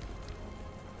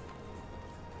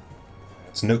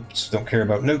 It's notes. Don't care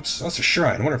about notes. That's a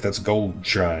shrine. I wonder if that's gold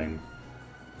shrine.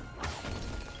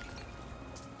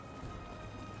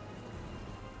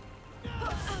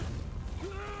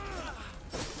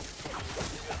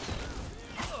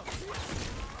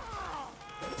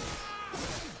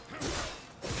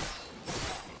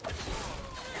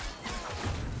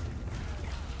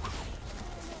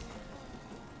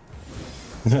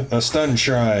 A stun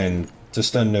shrine to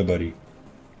stun nobody.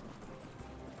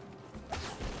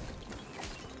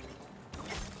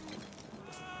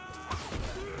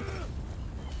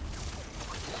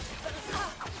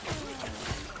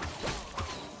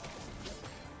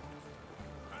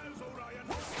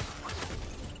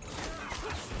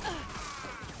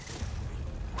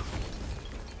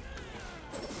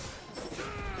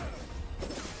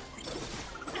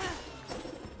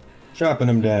 Chopping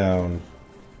them down.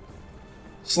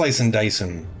 Slicing,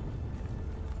 dicing.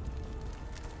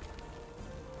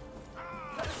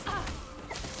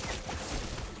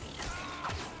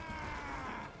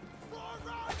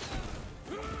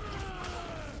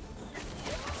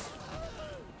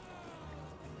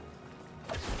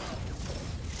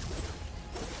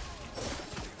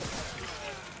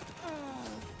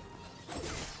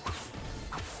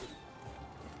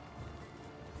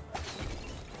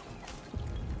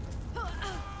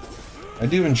 I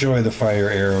do enjoy the fire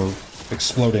arrow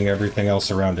exploding everything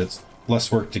else around it. It's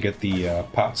less work to get the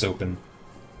pots open.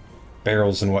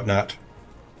 Barrels and whatnot.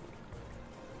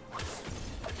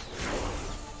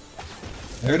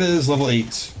 There it is, level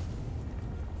 8.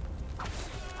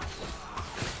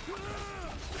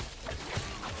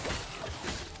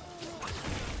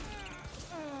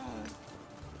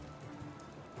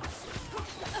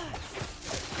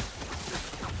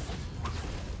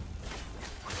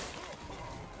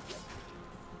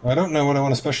 I don't know what I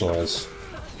want to specialize.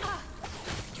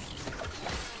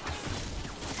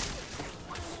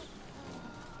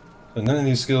 But none of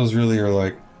these skills really are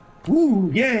like,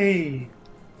 woo, yay!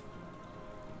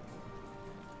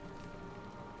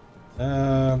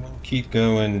 Keep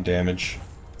going, damage.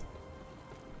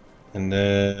 And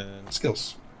then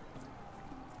skills.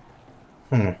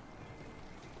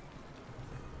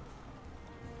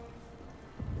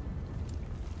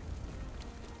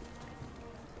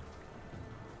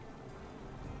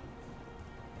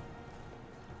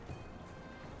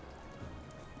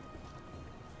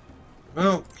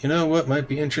 Well, you know what might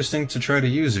be interesting to try to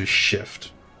use is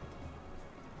shift.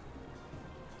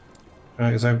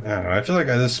 Because I don't know, I feel like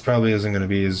this probably isn't going to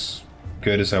be as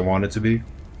good as I want it to be.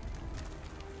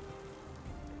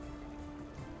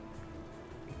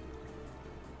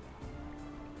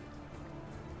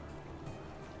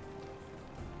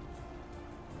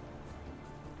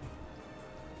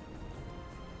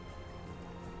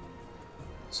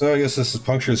 So I guess this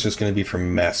puncture is just going to be for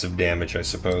massive damage, I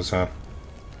suppose, huh?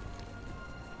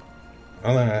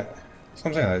 Well,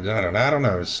 something I don't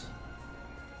know.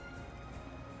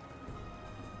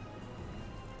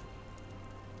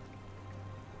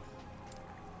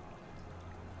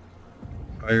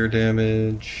 Fire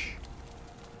damage,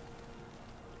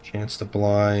 chance to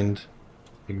blind,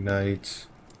 ignite.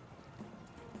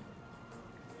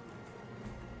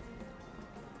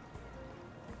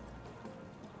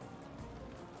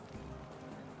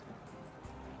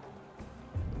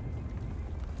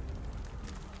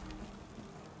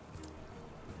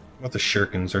 What about the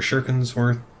shurikens? Are shurikens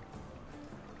worth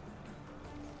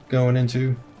going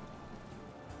into?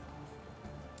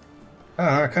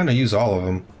 I kind of use all of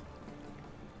them.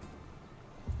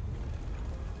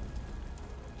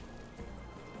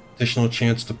 Additional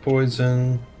chance to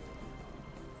poison,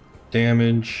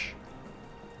 damage,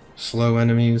 slow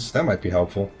enemies. That might be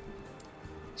helpful.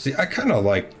 See, I kind of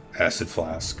like Acid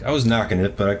Flask. I was knocking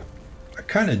it, but I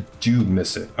kind of do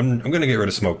miss it. I'm going to get rid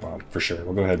of Smoke Bomb, for sure.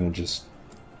 We'll go ahead and just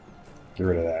get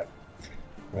rid of that.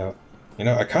 Well, you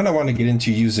know, I kind of want to get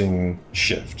into using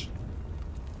Shift.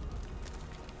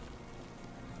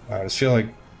 I just feel like...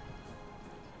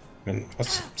 I mean,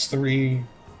 what's 3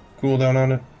 cooldown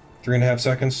on it? 3.5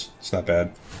 seconds? It's not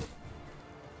bad.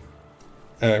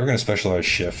 We're going to specialize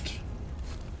Shift.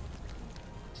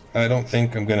 I don't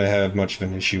think I'm going to have much of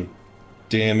an issue.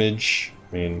 Damage,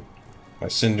 I mean, my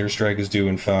Cinder Strike is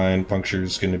doing fine. Puncture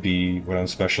is going to be what I'm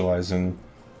specializing.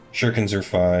 Shurikens are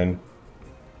fine.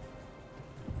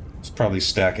 Let's probably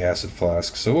stack Acid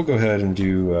Flask. So we'll go ahead and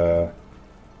do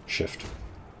Shift.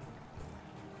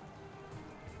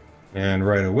 And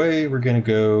right away, we're going to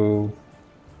go...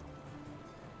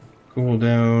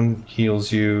 Cooldown,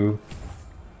 heals you,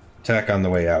 attack on the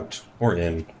way out, or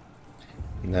in.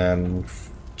 And then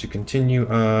to continue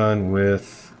on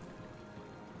with...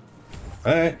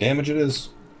 Alright, damage it is.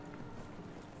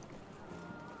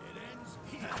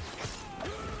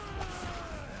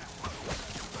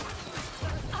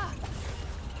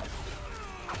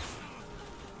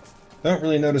 Don't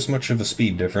really notice much of a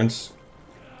speed difference.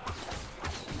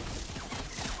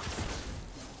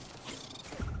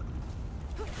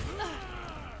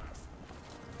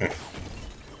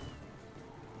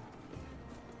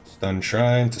 Stun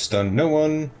Shrine to stun no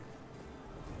one.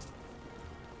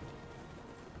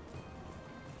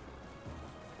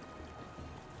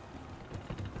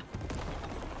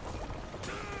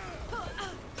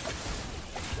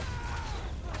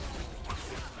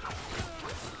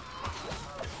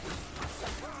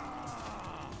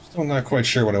 Still not quite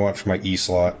sure what I want for my E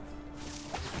slot.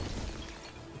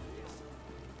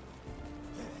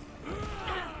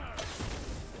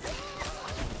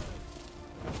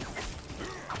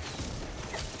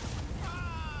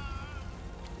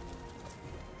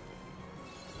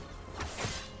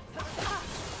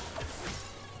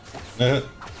 That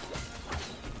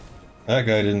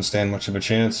guy didn't stand much of a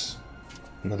chance.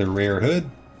 Another rare hood.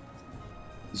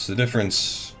 What's the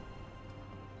difference?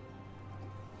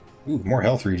 Ooh, more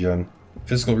health regen.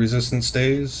 Physical resistance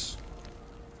stays.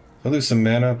 I'll lose some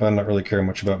mana, but I'm not really caring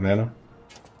much about mana.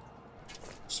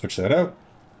 Switch that out.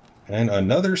 And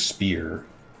another spear.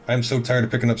 I'm so tired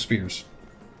of picking up spears.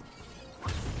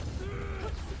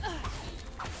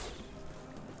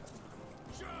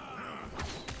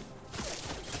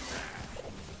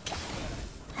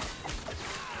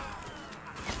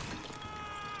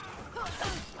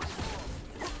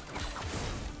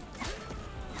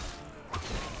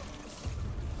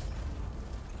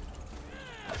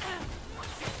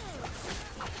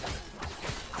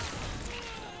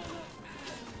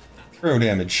 Throw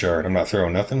damage shard. I'm not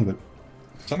throwing nothing, but...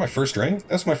 Is that my first ring?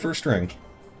 That's my first ring.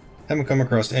 Haven't come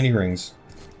across any rings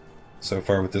so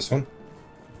far with this one.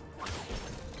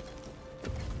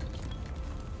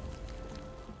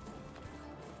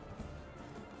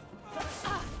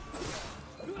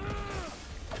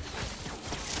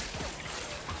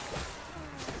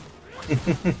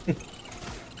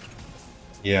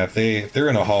 Yeah, if they're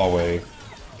in a hallway,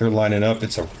 they're lining up,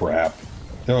 it's a wrap.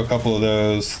 Throw a couple of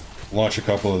those, launch a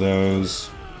couple of those,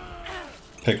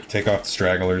 take off the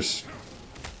stragglers,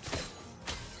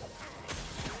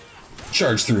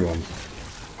 charge through them.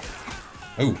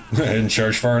 Oh, I didn't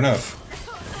charge far enough.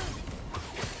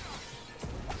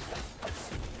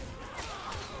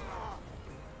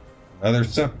 Another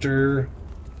scepter.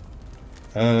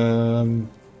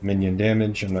 Minion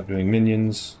damage. I'm not doing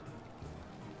minions.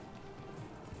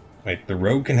 Wait, the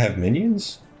rogue can have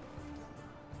minions?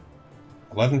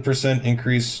 11%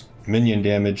 increase minion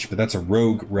damage, but that's a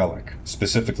rogue relic.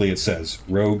 Specifically, it says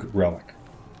rogue relic.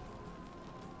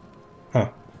 Huh.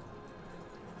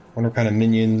 Wonder what kind of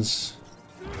minions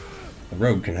the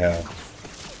rogue can have.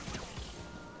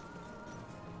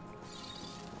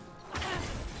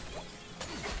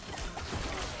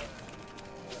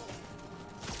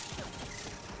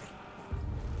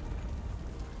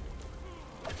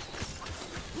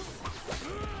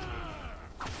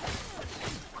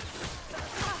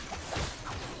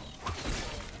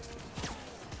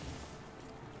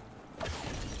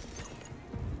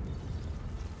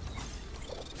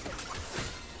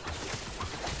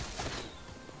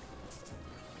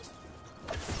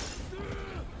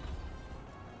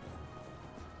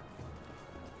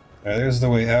 Alright, there's the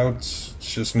way out. Let's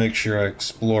just make sure I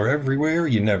explore everywhere.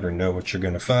 You never know what you're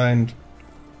gonna find.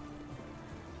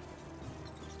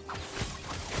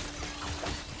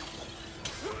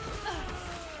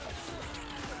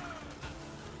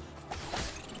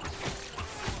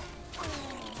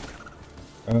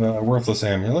 Worthless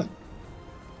amulet.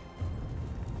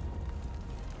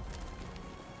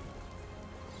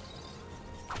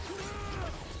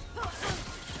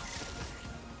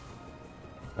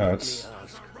 Oh, it's...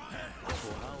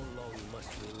 For how long must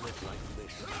we live like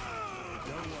this?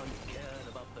 No one cared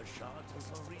about the shards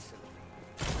until recently.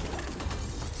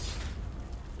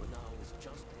 For now it's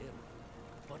just him.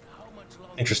 But how much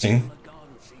longer Interesting. the gun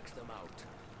seeks them out?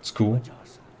 It's cool.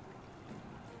 Just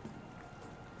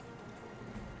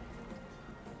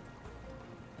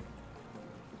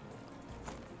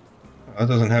That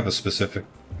doesn't have a specific...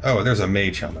 Oh, there's a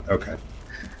mage helmet. Okay.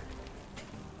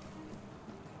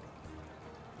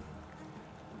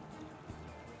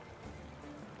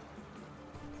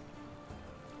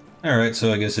 Alright,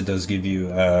 so I guess it does give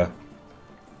you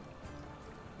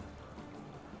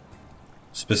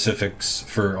specifics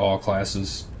for all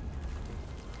classes.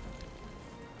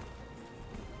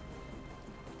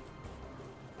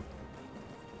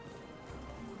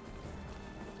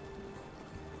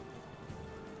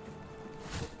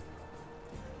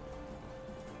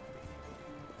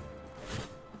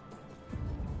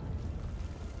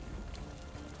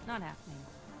 Not happening.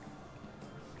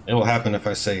 It'll happen if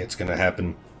I say it's gonna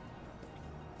happen.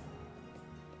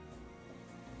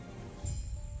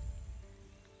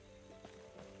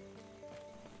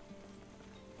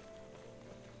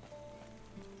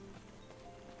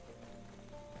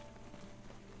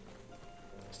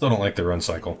 Still don't like the run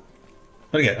cycle.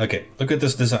 But again, okay, look at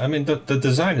this design. I mean, the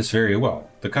design is very well.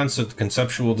 The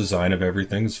conceptual design of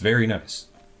everything is very nice.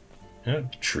 Yeah,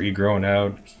 tree growing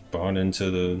out, spawn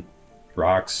into the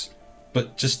rocks.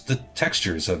 But just the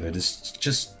textures of it is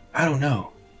just, I don't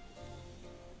know.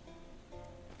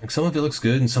 Like, some of it looks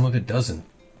good and some of it doesn't.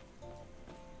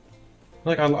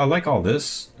 Like, I like all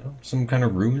this. You know, some kind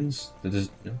of ruins.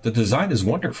 The design is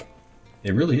wonderful.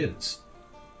 It really is.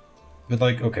 But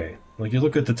like, okay, like you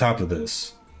look at the top of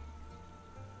this.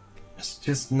 It's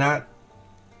just not...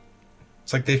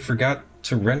 It's like they forgot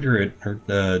to render it, or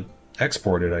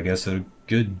export it, I guess, at a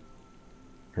good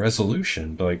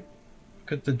resolution, but like,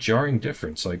 look at the jarring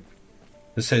difference. Like,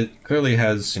 this clearly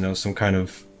has, you know, some kind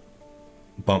of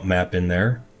bump map in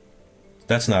there.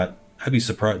 That's not, I'd be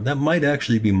surprised. That might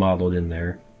actually be modeled in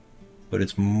there, but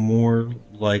it's more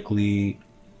likely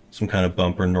some kind of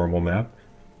bump or normal map.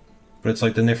 But it's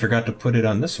like, then they forgot to put it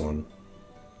on this one.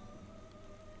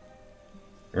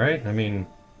 Right? I mean,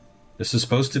 this is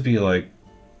supposed to be like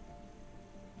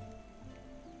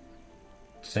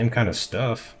same kind of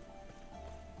stuff.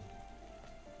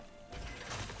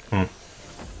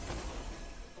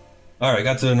 Alright,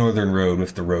 got to the northern road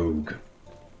with the rogue.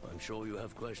 I'm sure you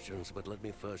have questions, but let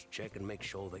me first check and make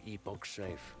sure the Epoch's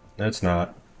safe. That's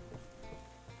not.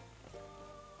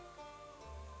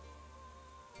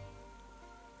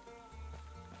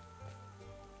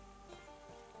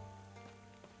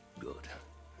 Good.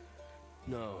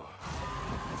 No.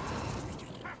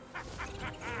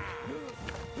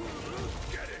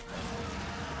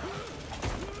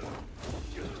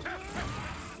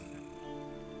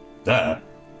 Ah.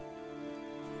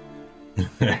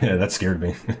 Yeah, that scared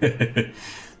me.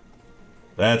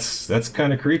 That's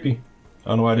kind of creepy. I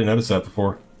don't know why I didn't notice that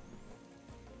before.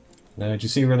 Did you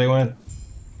see where they went?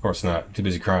 Of course not. Too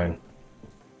busy crying.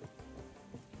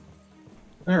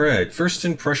 Alright, first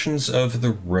impressions of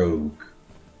the rogue.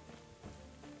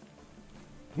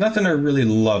 Nothing I really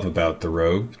love about the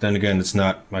rogue. Then again, it's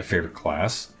not my favorite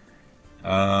class. It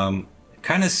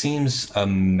kind of seems a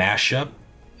mashup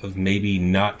of maybe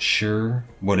not sure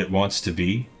what it wants to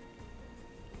be.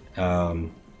 I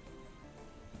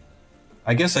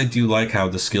guess I do like how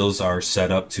the skills are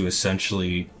set up to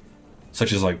essentially,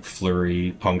 such as like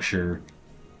flurry, puncture.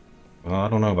 Well, I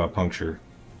don't know about puncture.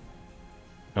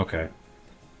 Okay.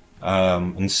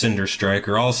 And cinder strike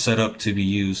are all set up to be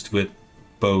used with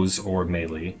bows or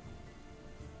melee.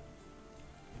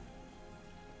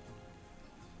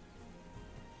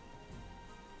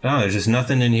 Oh, there's just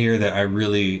nothing in here that I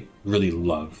really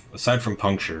love, aside from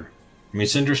puncture. I mean,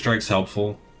 cinder strike's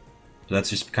helpful. That's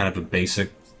just kind of a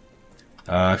basic.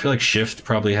 I feel like shift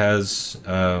probably has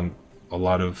a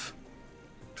lot of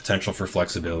potential for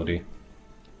flexibility.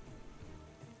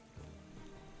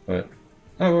 But,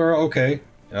 oh, we're okay.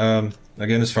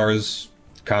 Again, as far as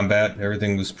combat,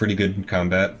 everything was pretty good in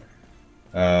combat.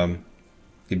 The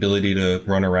ability to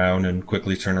run around and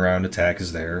quickly turn around attack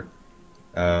is there.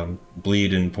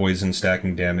 Bleed and poison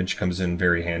stacking damage comes in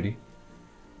very handy.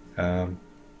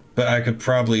 But I could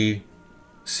probably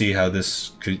see how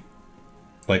this could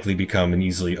likely become an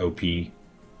easily OP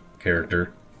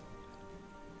character.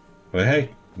 But hey,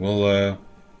 we'll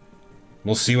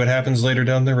see what happens later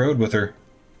down the road with her.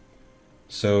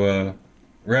 So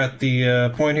we're at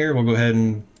the point here. We'll go ahead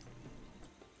and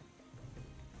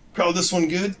call this one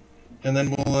good, and then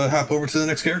we'll hop over to the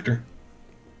next character.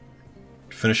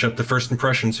 Finish up the first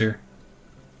impressions here.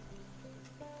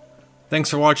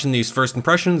 Thanks for watching these first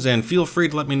impressions, and feel free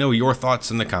to let me know your thoughts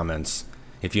in the comments.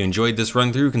 If you enjoyed this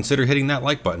run through, consider hitting that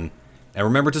like button. And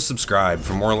remember to subscribe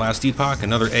for more Last Epoch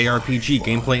and other ARPG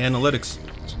gameplay analytics.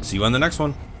 See you on the next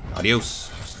one. Adios.